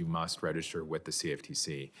 investors, you must register with the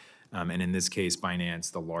CFTC. And in this case,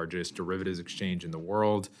 Binance, the largest derivatives exchange in the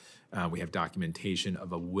world, we have documentation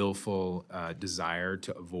of a willful desire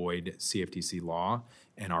to avoid CFTC law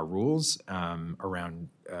and our rules around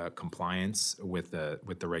compliance with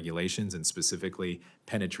the regulations, and specifically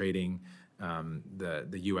penetrating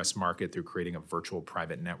the U.S. market through creating a virtual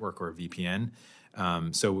private network or a VPN.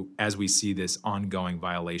 So as we see this ongoing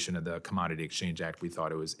violation of the Commodity Exchange Act, we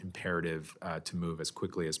thought it was imperative to move as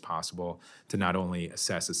quickly as possible to not only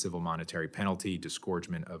assess a civil monetary penalty,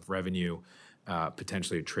 disgorgement of revenue,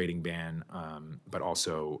 potentially a trading ban, but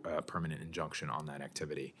also a permanent injunction on that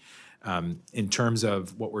activity. In terms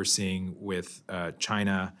of what we're seeing with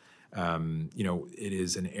China, it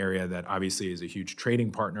is an area that obviously is a huge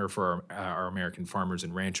trading partner for our American farmers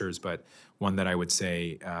and ranchers, but one that I would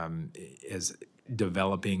say is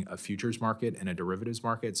developing a futures market and a derivatives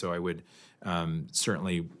market. So I would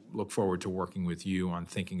certainly look forward to working with you on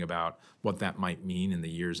thinking about what that might mean in the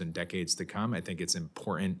years and decades to come. I think it's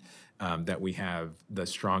important that we have the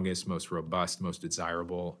strongest, most robust, most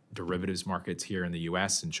desirable derivatives markets here in the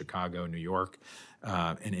U.S., in Chicago, New York,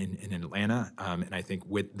 and in Atlanta. And I think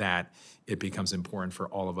with that, it becomes important for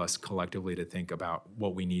all of us collectively to think about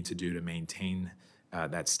what we need to do to maintain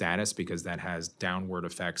that status, because that has downward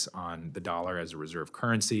effects on the dollar as a reserve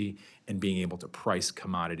currency and being able to price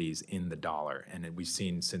commodities in the dollar. And we've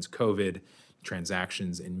seen since COVID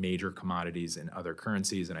transactions in major commodities and other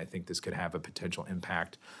currencies, and I think this could have a potential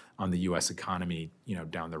impact on the U.S. economy,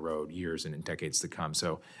 down the road, years and in decades to come.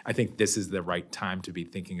 So I think this is the right time to be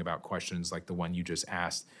thinking about questions like the one you just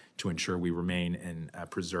asked to ensure we remain and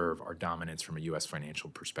preserve our dominance from a U.S. financial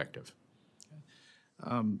perspective.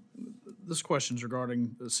 This question is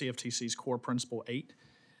regarding the CFTC's core principle 8,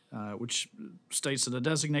 which states that a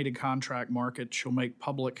designated contract market shall make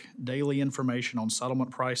public daily information on settlement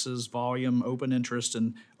prices, volume, open interest,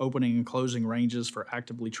 and opening and closing ranges for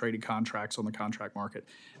actively traded contracts on the contract market.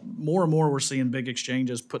 More and more, we're seeing big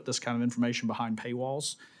exchanges put this kind of information behind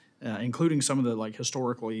paywalls, including some of the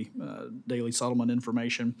historically daily settlement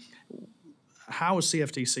information. How is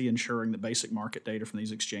CFTC ensuring that basic market data from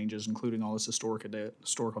these exchanges, including all this historical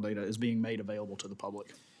data, is being made available to the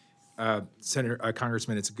public?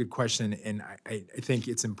 Congressman, it's a good question, and I think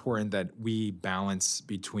it's important that we balance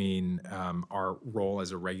between our role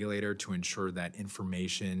as a regulator to ensure that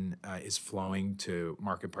information is flowing to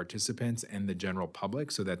market participants and the general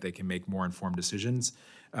public so that they can make more informed decisions.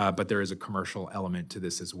 But there is a commercial element to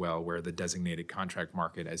this as well, where the designated contract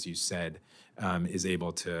market, as you said, is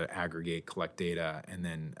able to aggregate, collect data, and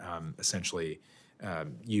then essentially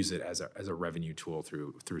use it as a revenue tool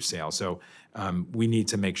through sale. So we need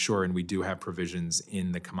to make sure, and we do have provisions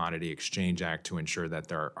in the Commodity Exchange Act to ensure that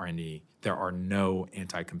there are no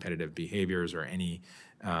anti-competitive behaviors or any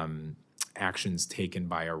actions taken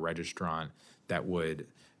by a registrant that would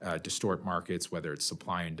distort markets, whether it's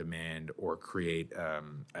supply and demand, or create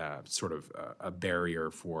sort of a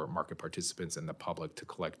barrier for market participants and the public to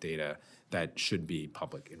collect data that should be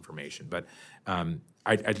public information. But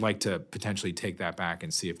I'd like to potentially take that back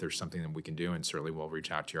and see if there's something that we can do, and certainly we'll reach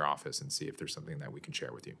out to your office and see if there's something that we can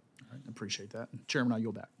share with you. All right, appreciate that. Chairman, I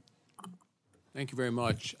yield back. Thank you very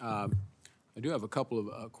much. I do have a couple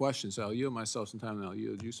of questions. I'll yield myself some time, and I'll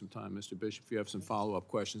yield you some time, Mr. Bishop, if you have some follow-up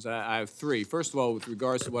questions. I have three. First of all, with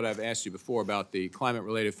regards to what I've asked you before about the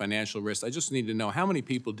climate-related financial risk, I just need to know how many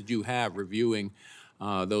people did you have reviewing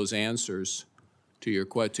those answers to your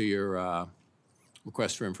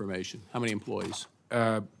request for information? How many employees?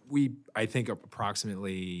 I think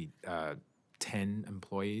approximately 10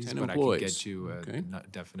 employees, 10 but employees. I can get you a Okay.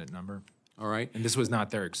 definite number. All right. And this was not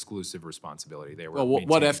their exclusive responsibility. They were Well,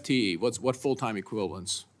 what maintaining- FTE? What full-time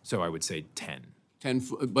equivalents? So I would say 10. 10,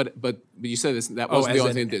 but you said that wasn't the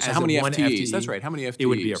only thing. So how many FTEs? That's right. How many FTEs? It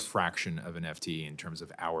would be a fraction of an FTE in terms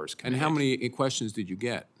of hours And committed. how many questions did you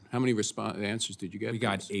get? How many answers did you get? We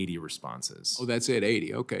got 80 responses. Oh, that's it,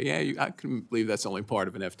 80. Okay, yeah, I couldn't believe that's only part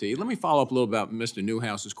of an FTE. Let me follow up a little about Mr.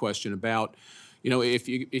 Newhouse's question about, if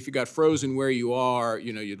you got frozen where you are,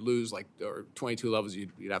 you'd lose or 22 levels,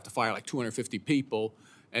 you'd have to fire like 250 people.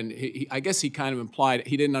 And I guess he kind of implied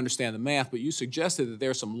he didn't understand the math, but you suggested that there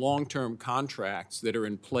are some long-term contracts that are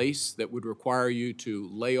in place that would require you to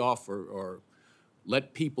lay off or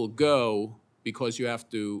let people go because you have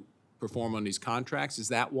to perform on these contracts. Is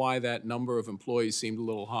that why that number of employees seemed a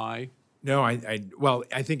little high? No, I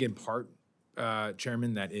think in part,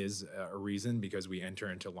 Chairman, that is a reason because we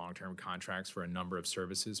enter into long-term contracts for a number of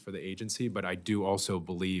services for the agency. But I do also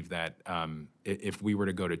believe that if we were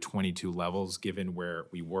to go to 22 levels, given where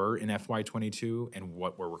we were in FY22 and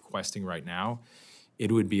what we're requesting right now,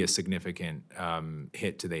 it would be a significant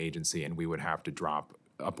hit to the agency, and we would have to drop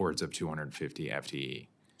upwards of 250 FTE.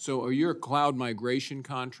 So are your cloud migration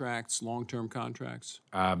contracts long-term contracts?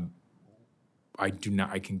 I do not.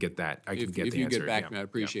 I can get that. I can get the answer. If you get back to me, I'd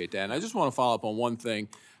appreciate that. And I just want to follow up on one thing.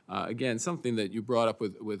 Again, something that you brought up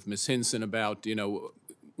with Ms. Hinson about,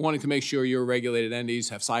 wanting to make sure your regulated entities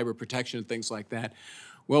have cyber protection and things like that.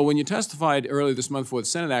 Well, when you testified earlier this month for the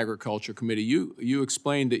Senate Agriculture Committee, you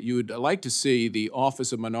explained that you would like to see the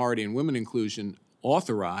Office of Minority and Women Inclusion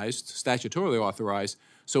authorized, statutorily authorized,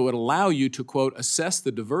 so it would allow you to, quote, assess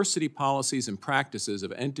the diversity policies and practices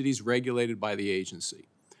of entities regulated by the agency.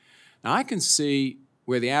 Now, I can see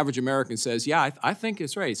where the average American says, yeah, I think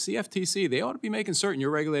it's right. CFTC, they ought to be making certain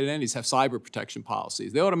your regulated entities have cyber protection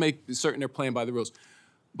policies. They ought to make certain they're playing by the rules.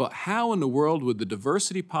 But how in the world would the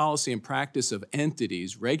diversity policy and practice of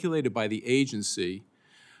entities regulated by the agency,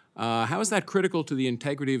 how is that critical to the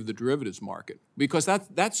integrity of the derivatives market? Because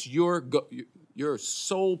that's your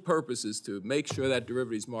sole purpose is to make sure that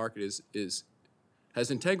derivatives market has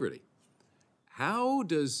integrity. How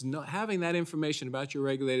does having that information about your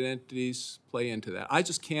regulated entities play into that? I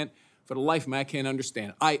just can't, for the life of me, I can't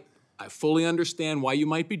understand. I fully understand why you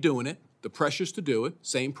might be doing it, the pressures to do it,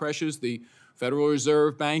 same pressures the Federal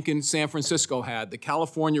Reserve Bank in San Francisco had, the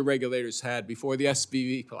California regulators had before the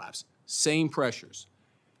SVB collapse. Same pressures.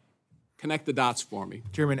 Connect the dots for me.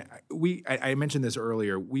 Chairman, I mentioned this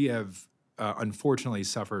earlier. We have unfortunately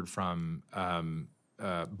suffered from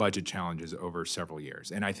budget challenges over several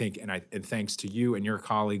years. And I think, and thanks to you and your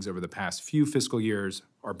colleagues over the past few fiscal years,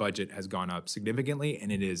 our budget has gone up significantly,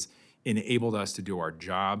 and it has enabled us to do our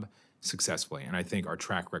job successfully. And I think our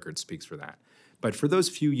track record speaks for that. But for those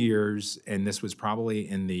few years, and this was probably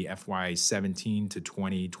in the FY17 to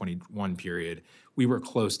 2021 period, we were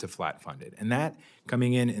close to flat funded. And that,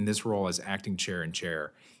 coming in this role as acting chair and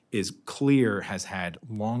chair, is clear has had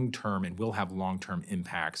long-term and will have long-term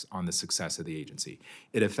impacts on the success of the agency.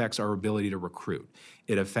 It affects our ability to recruit.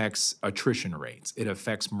 It affects attrition rates. It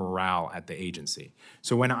affects morale at the agency.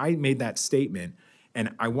 So when I made that statement,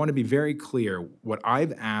 and I want to be very clear, what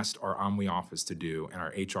I've asked our OMWI office to do and our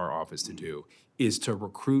HR office to do is to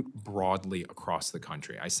recruit broadly across the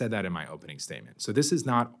country. I said that in my opening statement. So this is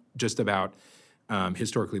not just about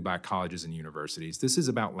historically black colleges and universities. This is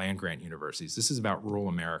about land-grant universities. This is about rural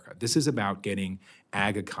America. This is about getting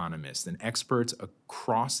ag economists and experts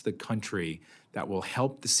across the country that will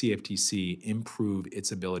help the CFTC improve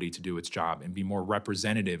its ability to do its job and be more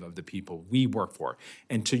representative of the people we work for.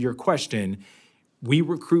 And to your question, we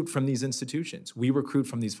recruit from these institutions. We recruit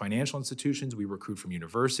from these financial institutions. We recruit from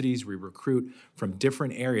universities. We recruit from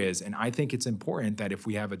different areas. And I think it's important that if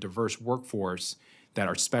we have a diverse workforce that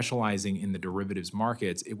are specializing in the derivatives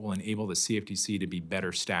markets, it will enable the CFTC to be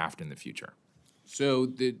better staffed in the future. So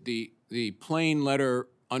the plain letter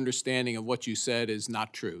understanding of what you said is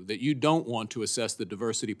not true, that you don't want to assess the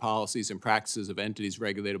diversity policies and practices of entities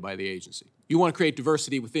regulated by the agency. You want to create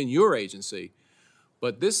diversity within your agency,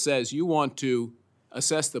 but this says you want to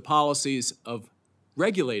assess the policies of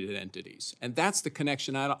regulated entities. And that's the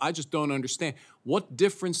connection I just don't understand. What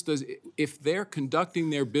difference does, if they're conducting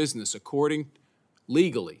their business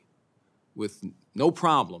legally, with no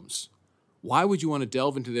problems, why would you want to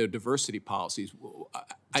delve into their diversity policies?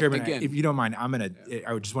 Chairman, again, if you don't mind,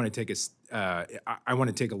 I would just want to take I want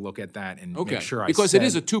to take a look at that and okay, make sure because it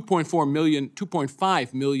is a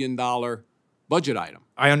 $2.5 million budget item.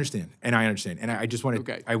 I understand, and I just want to.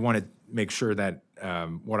 Okay. I want to make sure that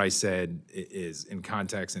what I said is in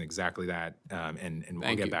context and exactly that, and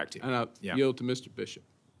we'll get back to you. And I'll yield to Mr. Bishop.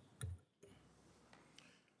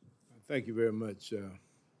 Thank you very much,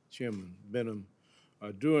 Chairman Benham.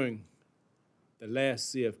 During the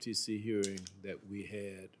last CFTC hearing that we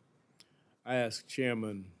had, I asked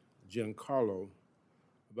Chairman Giancarlo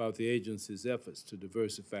about the agency's efforts to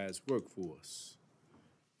diversify its workforce.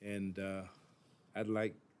 And I'd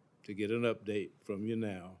like to get an update from you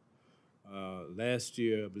now. Last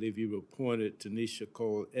year, I believe you appointed Tanisha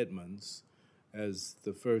Cole Edmonds as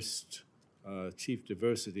the first Chief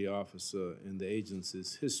Diversity Officer in the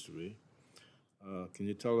agency's history. Can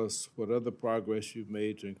you tell us what other progress you've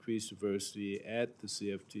made to increase diversity at the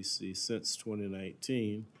CFTC since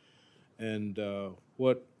 2019? And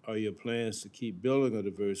what are your plans to keep building a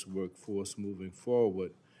diverse workforce moving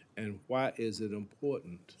forward? And why is it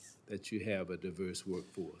important that you have a diverse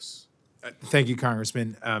workforce? Thank you,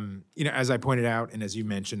 Congressman. As I pointed out, and as you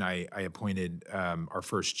mentioned, I appointed our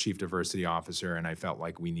first Chief Diversity Officer, and I felt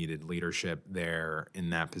like we needed leadership there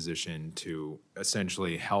in that position to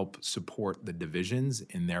essentially help support the divisions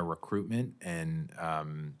in their recruitment and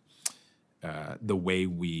the way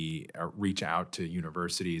we reach out to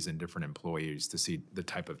universities and different employees to see the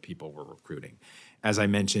type of people we're recruiting. As I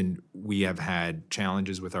mentioned, we have had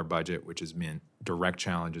challenges with our budget, which has meant direct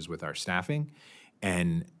challenges with our staffing.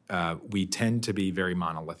 And we tend to be very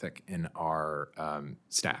monolithic in our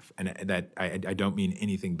staff. And that I don't mean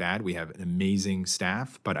anything bad. We have an amazing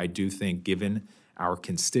staff, but I do think given our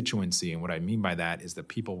constituency, and what I mean by that is the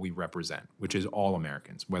people we represent, which is all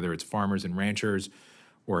Americans, whether it's farmers and ranchers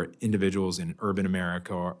or individuals in urban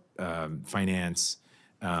America, finance,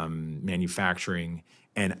 manufacturing.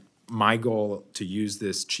 And my goal to use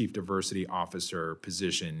this Chief Diversity Officer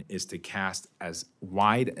position is to cast as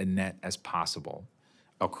wide a net as possible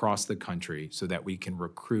across the country so that we can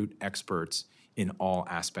recruit experts in all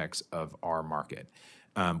aspects of our market.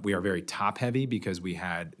 We are very top-heavy because we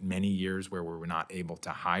had many years where we were not able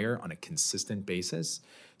to hire on a consistent basis.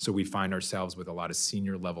 So we find ourselves with a lot of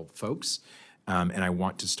senior-level folks. And I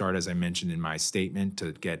want to start, as I mentioned in my statement,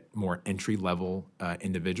 to get more entry-level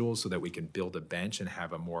individuals so that we can build a bench and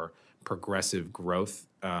have a more progressive growth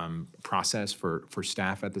process for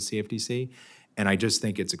staff at the CFTC. And I just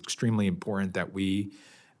think it's extremely important that we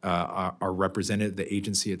are representative, the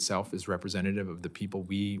agency itself is representative of the people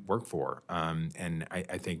we work for. And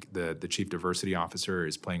I think the Chief Diversity Officer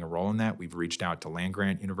is playing a role in that. We've reached out to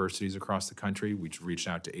land-grant universities across the country. We've reached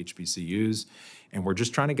out to HBCUs. And we're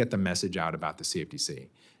just trying to get the message out about the CFTC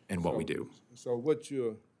and what we do. So what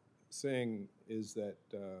you're saying is that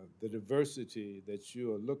the diversity that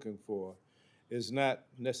you are looking for is not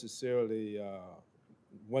necessarily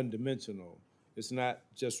one-dimensional. It's not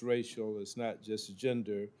just racial, it's not just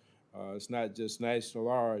gender, it's not just national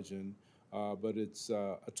origin, but it's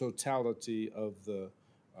a totality of the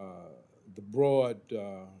broad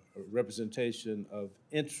representation of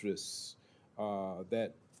interests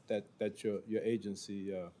that your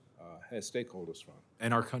agency has stakeholders from.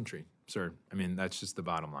 And our country, sir. I mean, that's just the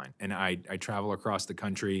bottom line. And I travel across the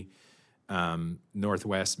country,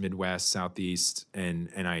 Northwest, Midwest, Southeast, and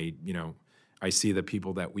I see the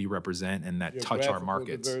people that we represent and that touch our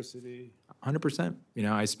markets. Diversity. 100%.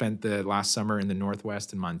 I spent the last summer in the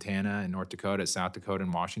Northwest in Montana and North Dakota, South Dakota,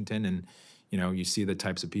 and Washington, and you see the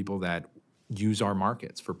types of people that use our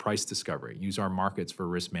markets for price discovery, use our markets for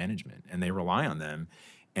risk management, and they rely on them.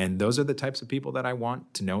 And those are the types of people that I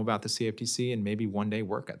want to know about the CFTC and maybe one day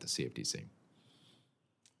work at the CFTC.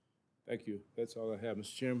 Thank you. That's all I have,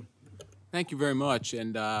 Mr. Chairman. Thank you very much.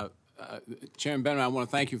 And Chairman Benham, I want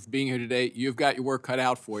to thank you for being here today. You've got your work cut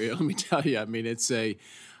out for you. Let me tell you. I mean, it's a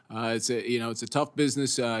tough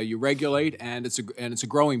business. You regulate, and it's a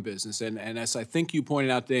growing business. And as I think you pointed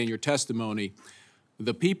out today in your testimony,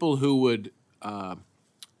 the people who would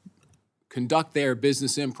conduct their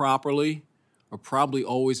business improperly are probably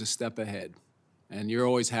always a step ahead, and you're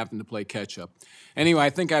always having to play catch up. Anyway, I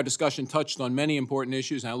think our discussion touched on many important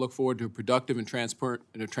issues, and I look forward to a productive and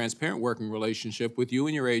transparent working relationship with you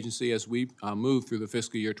and your agency as we move through the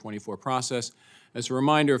fiscal year 24 process. As a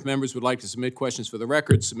reminder, if members would like to submit questions for the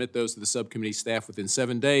record, submit those to the subcommittee staff within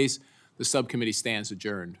 7 days. The subcommittee stands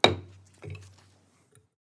adjourned.